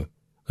หนึ่ง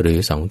หรือ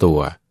2 ตัว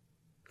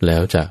แล้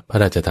วจะพระ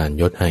ราชทาน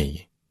ยศให้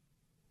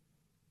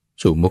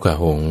สุมุข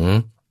หงส์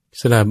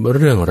สดับเ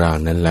รื่องราว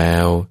นั้นแล้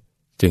ว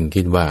จึง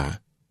คิดว่า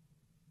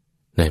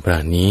นายปรา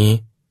ณนี้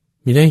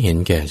มิได้เห็น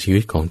แก่ชีวิ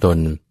ตของตน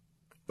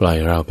ปล่อย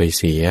เราไป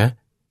เสีย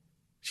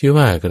ชื่อ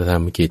ว่ากระท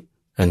ำกิจ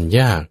อันย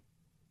าก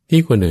ที่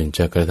คนอื่นจ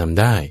ะกระทำ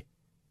ได้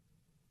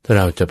ถ้าเ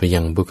ราจะไปยั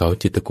งภูเขา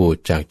จิตรกูฏ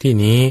จากที่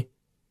นี้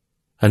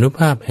อานุภ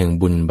าพแห่ง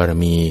บุญบาร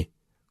มี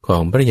ขอ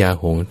งพระยา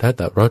หงส์ทัต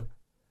ตรส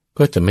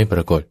ก็จะไม่ปร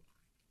ากฏ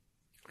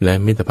และ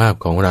มิตรภาพ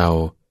ของเรา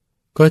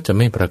ก็จะไ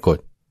ม่ปรากฏ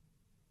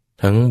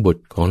ทั้งบุต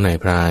รของนาย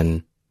พราน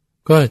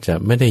ก็จะ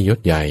ไม่ได้ยศ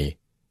ใหญ่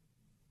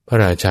พระ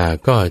ราชา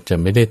ก็จะ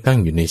ไม่ได้ตั้ง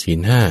อยู่ในศีล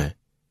ห้า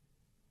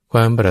คว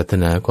ามปรารถ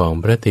นาของ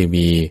พระเท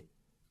วี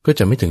ก็จ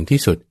ะไม่ถึงที่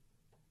สุด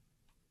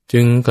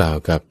จึงกล่าว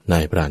กับนา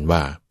ยพรานว่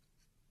า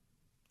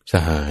ส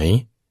หาย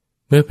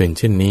เมื่อเป็นเ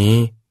ช่นนี้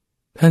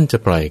ท่านจะ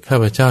ปล่อยข้า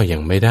พเจ้าอย่า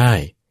งไม่ได้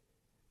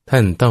ท่า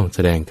นต้องแส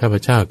ดงข้าพ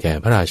เจ้าแก่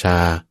พระราชา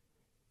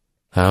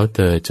เท้าเธ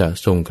อจะ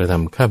ทรงกระท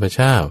ำข้าพเ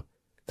จ้า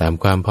ตาม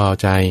ความพอ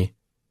ใจ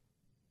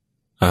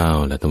เอา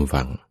ละท่าน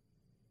ฟัง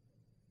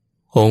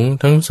หงส์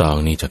ทั้งสอง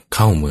นี้จะเ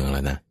ข้าเมืองแ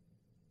ล้วนะ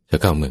จะ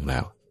เข้าเมืองแล้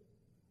ว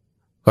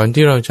ก่อน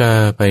ที่เราจะ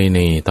ไปใน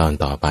ตอน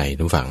ต่อไป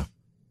ท่านฟัง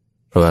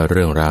เพราะว่าเ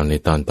รื่องราวใน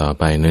ตอนต่อ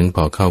ไปนั้นพ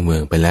อเข้าเมือ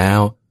งไปแล้ว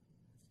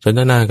สน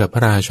ทนากับพร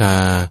ะราชา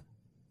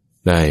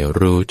ได้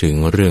รู้ถึง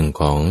เรื่อง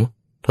ของ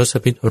ทศ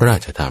พิธรา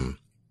ชธรรม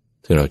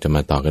ซึ่งเราจะม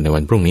าต่อกันใน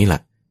วันพรุ่งนี้แหล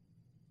ะ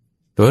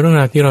โดยเรื่อง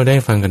ราวที่เราได้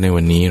ฟังกันใน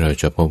วันนี้เรา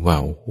จะพบว่า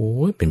โอ้โห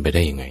เป็นไปไ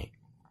ด้ยังไง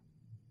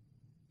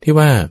ที่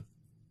ว่า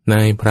น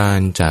ายพรา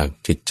นจาก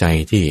จิตใจ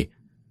ที่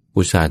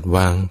อุตส่าห์ว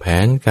างแผ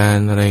นการ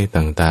อะไร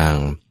ต่าง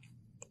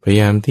ๆพยา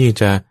ยามที่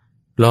จะ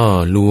ล่อ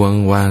ลวง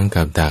วาง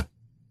กับดัก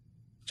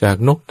จาก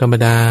นกธรรม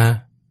ดา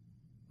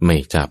ไม่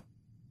จับ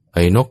ไ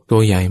อ้นกตั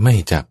วใหญ่ไม่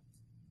จับ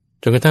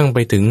จนกระทั่งไป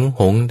ถึง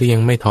หงส์ที่ยั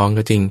งไม่ท้อง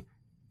ก็จริง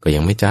ก็ยั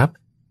งไม่จับ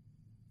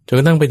จนก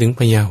ระทั่งไปถึงพ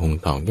ญาหงส์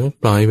ทองยัง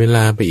ปล่อยเวล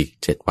าไปอีก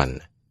7 วัน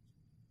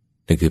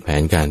นี่คือแผ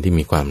นการที่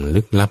มีความ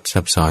ลึกลับ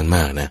ซับซ้อนม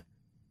ากนะ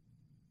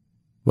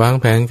วาง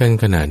แผนกัน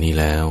ขนาดนี้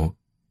แล้ว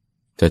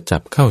จะจั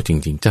บเข้าจ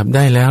ริงๆจับไ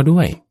ด้แล้วด้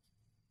วย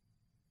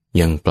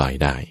ยังปล่อย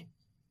ได้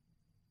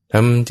ท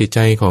ำจิตใจ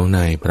ของน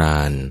ายพรา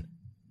น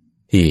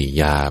ที่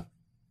หยาบ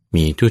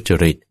มีทุจ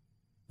ริต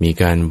มี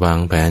การวาง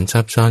แผน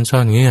ซับซ้อนซ่อ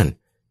นเงื่อน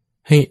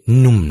ให้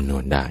นุ่มน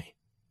วลได้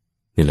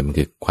นี่แหละมัน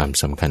คือความ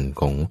สำคัญ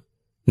ของ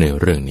ใน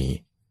เรื่องนี้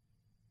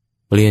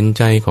เปลี่ยนใ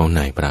จของน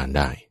ายพรานไ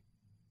ด้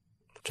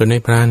จนนา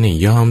ยพรานนี่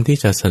ยอมที่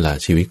จะสละ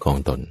ชีวิตของ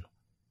ตน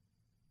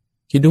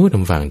คิดดูท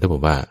ำฟังถ้าบอ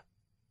กว่า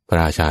พระ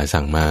ราชา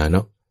สั่งมาเน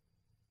าะ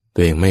ตั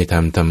วเองไม่ท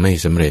ำไม่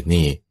สำเร็จ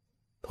นี่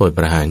โทษป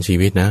ระหารชี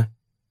วิตนะ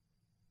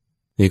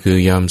นี่คือ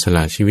ยอมสล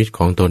ะชีวิตข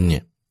องตนเนี่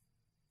ย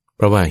เพ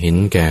ราะว่าเห็น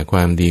แก่คว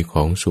ามดีข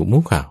องสุมุ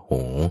ขห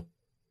งส์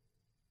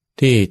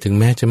ที่ถึง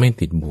แม้จะไม่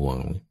ติดบ่วง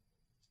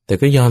แต่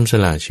ก็ยอมส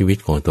ละชีวิต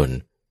ของตน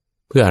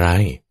เพื่ออะไร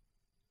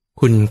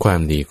คุณควา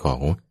มดีขอ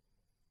ง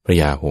พระ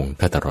ยาหงส์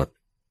ทัตตรส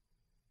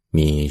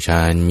มีฌ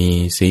านมี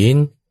ศีล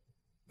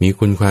มี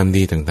คุณความ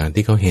ดีต่างๆ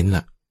ที่เขาเห็น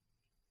ล่ะ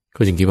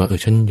ก็จึงคิดว่า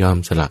ฉันยอม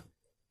สละ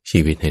ชี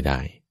วิตให้ได้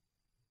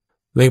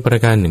เลขประ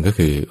การหนึ่งก็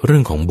คือเรื่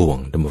องของบ่วง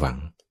ท่านผู้ฟัง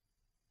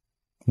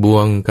บ่ว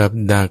งกับ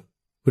ดัก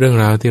เรื่อง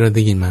ราวที่เราไ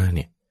ด้ยินมาเ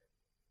นี่ย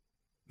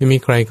ไม่มี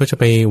ใครก็จะ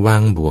ไปวา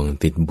งบ่วง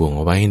ติดบ่วงเ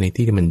อาไว้ใน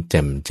ที่ที่มันแ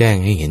จ่มแจ้ง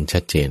ให้เห็นชั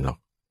ดเจนหรอก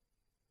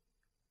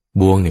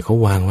บ่วงเนี่ยเขา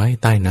วางไว้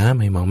ใต้น้ำ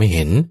ให้มองไม่เ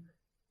ห็น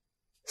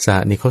สระ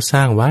นี่เขาส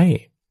ร้างไว้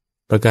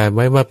ประกาศไ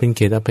ว้ว่าเป็นเข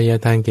ตอภัย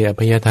ทานเขตอ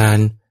ภัยทาน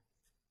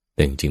แ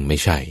ต่จริงไม่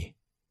ใช่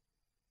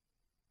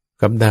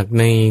กับดัก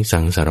ในสั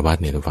งสารวัฏ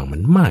เนี่ยท่านฟังมั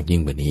นมากยิ่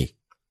งกว่านี้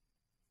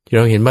ที่เ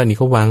ราเห็นบ้านนี้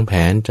เขาวางแผ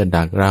นจะ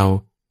ดักเรา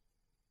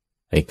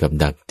ไอ้กับ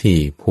ดักที่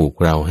ผูก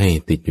เราให้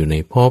ติดอยู่ใน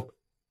ภพ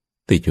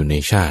ติดอยู่ใน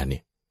ชาติเนี่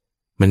ย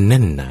มันแ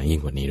น่นหนายิ่ง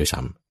กว่านี้ด้วยซ้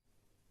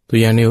ำตัว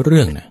อย่างในเ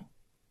รื่องนะ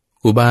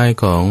อุบาย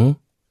ของ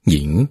ห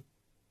ญิง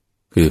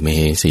คือมเห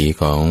สี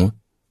ของ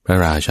พระ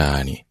ราชา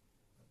นี่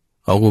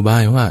เอาอุบา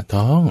ยว่า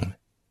ท้อง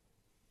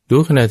ดู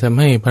ขนาดทำ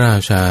ให้พระรา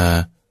ชา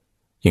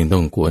ยังต้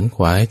องขวนข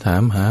วายถา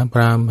มหาพ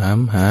ราหม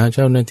ณ์หาเ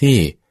จ้าหน้าที่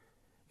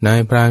นาย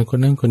พรานคน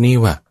นั้นคนนี้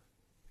ว่า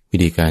วิ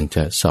ธีการจ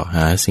ะเสาะห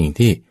าสิ่ง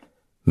ที่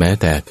แม้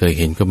แต่เคย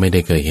เห็นก็ไม่ได้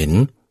เคยเห็น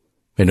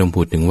ไม่ต้อง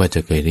พูดถึงว่าจ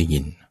ะเคยได้ยิ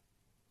น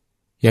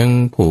ยัง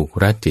ผูก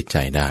รัดจิตใจ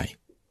ได้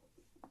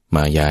ม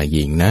ายาห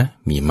ญิงนะ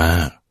มีมา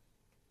ก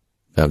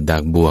กับดั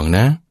กบ่วงน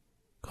ะ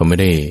เขาไม่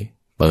ได้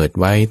เปิด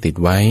ไว้ติด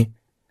ไว้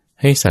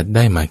ให้สัตว์ไ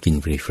ด้มากิน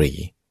ฟรี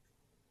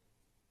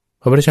ๆ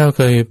พระพุทธเจ้าเ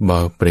คยบอ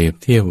กเปรียบ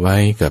เทียบไว้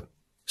กับ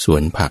สว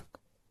นผัก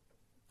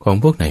ของ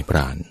พวกนายพร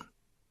าน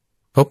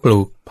เขาปลู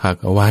กผัก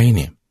เอาไว้เ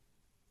นี่ย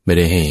ไม่ไ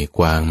ด้ให้ก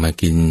วางมา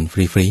กิน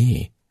ฟรี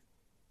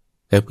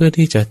ๆแต่เพื่อ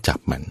ที่จะจับ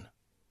มัน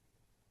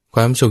ค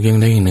วามสุขอย่าง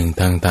ใดอย่างหนึ่ง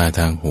ทางตาท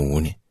างหู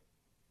เนี่ย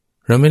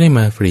เราไม่ได้ม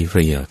าฟ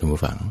รีๆหรอกท่าน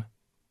ผู้ฟัง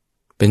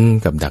เป็น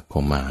กับดักข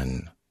องมาร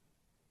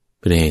เ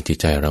พื่อให้จิต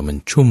ใจเรามัน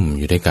ชุ่มอ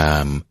ยู่ด้วยกา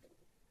ม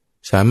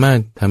สามารถ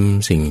ท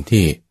ำสิ่ง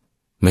ที่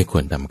ไม่คว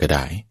รทำก็ไ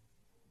ด้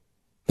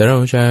แต่เรา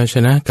จะช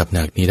นะกับ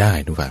ดักนี้ได้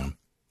ท่านผู้ฟัง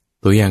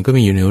ตัวอย่างก็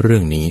มีอยู่ในเรื่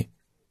องนี้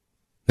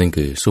นั่น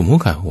คือสุมุ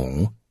ขหง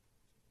ส์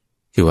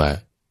ที่ว่า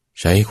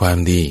ใช้ความ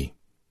ดี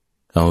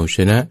เอาช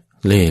นะ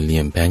เล่ห์เหลี่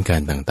ยมแผนกา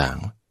รต่าง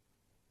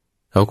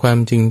ๆเอาความ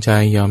จริงใจ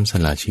ยอมส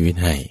ละชีวิต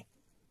ให้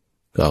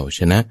ก็เอาช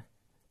นะ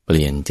เป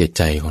ลี่ยนจิตใ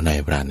จของนาย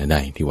พรานได้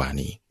ที่ว่า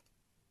นี้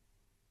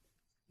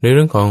ในเ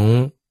รื่องของ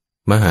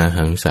มหา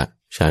หังสะ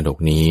ชาดก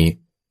นี้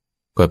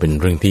ก็เป็น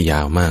เรื่องที่ย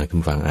าวมากท่า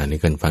นฟังอ่านใน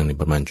กันฟังใน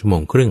ประมาณ1.5 ชั่วโม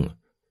ง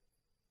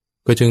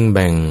ก็จึงแ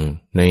บ่ง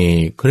ใน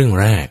ครึ่ง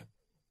แรก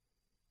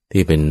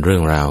ที่เป็นเรื่อ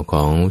งราวข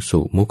องสุ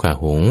มุข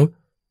หงส์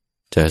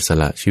จะส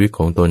ละชีวิตข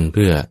องตนเ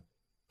พื่อ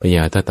พญ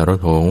าทัตตร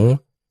หงส์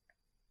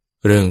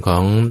เรื่องขอ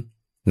ง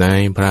นา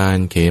ยพราน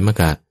เขม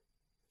กะ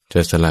จ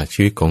ะสละชี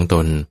วิตของต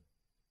น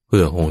เพื่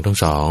อหงส์ทั้ง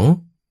สอง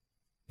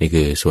นี่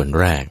คือส่วน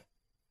แรก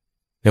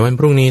ในวัน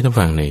พรุ่งนี้ท่าน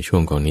ฟังในช่ว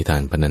งของนิทา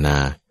นพรรณนา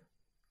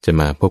จะ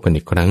มาพบกัน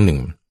อีกครั้งหนึ่ง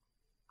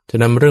จะ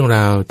นำเรื่องร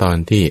าวตอน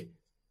ที่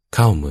เ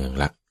ข้าเมือง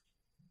ละ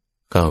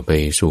เข้าไป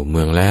สู่เ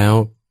มืองแล้ว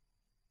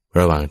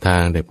ระหว่างทา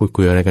งได้พูด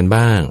คุยอะไรกัน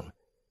บ้าง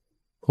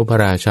ผู้พระ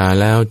ราชา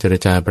แล้วเจร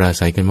จาปรา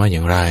ศัยกันว่าอย่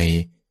างไร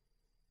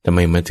ทำไม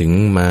มาถึง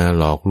มา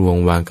หลอกลวง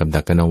วางกับ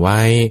ดักกันเอาไว้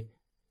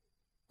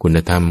คุณ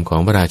ธรรมของ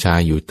พระราชา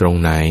อยู่ตรง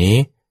ไหน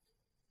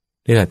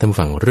นี่แหละท่าน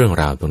ฟังเรื่อง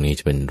ราวตรงนี้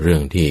จะเป็นเรื่อ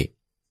งที่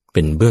เ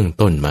ป็นเบื้อง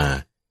ต้นมา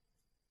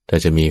ถ้า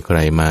จะมีใคร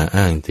มา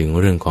อ้างถึง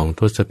เรื่องของ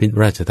ทศพิธ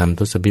ราชธรรม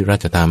ทศพิธรา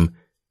ชธรรม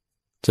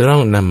จะต้อ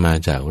งนำมา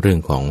จากเรื่อง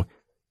ของ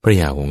พระ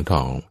ยาหงส์ท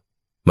อง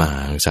มหา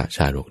หังสช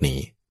าดกนี้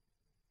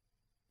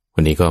วั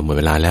นนี้ก็หมดเ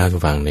วลาแล้วท่า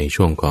นฟังใน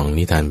ช่วงของ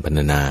นิทานพรรณ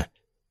นา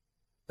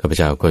ข้าพเ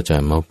จ้าก็จะ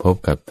มาพบ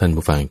กับท่าน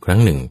ผู้ฟังอีกครั้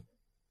งหนึ่ง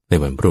ใน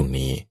วันพรุ่ง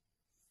นี้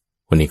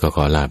วันนี้ก็ข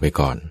อลาไป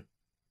ก่อน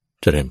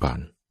เจริญพร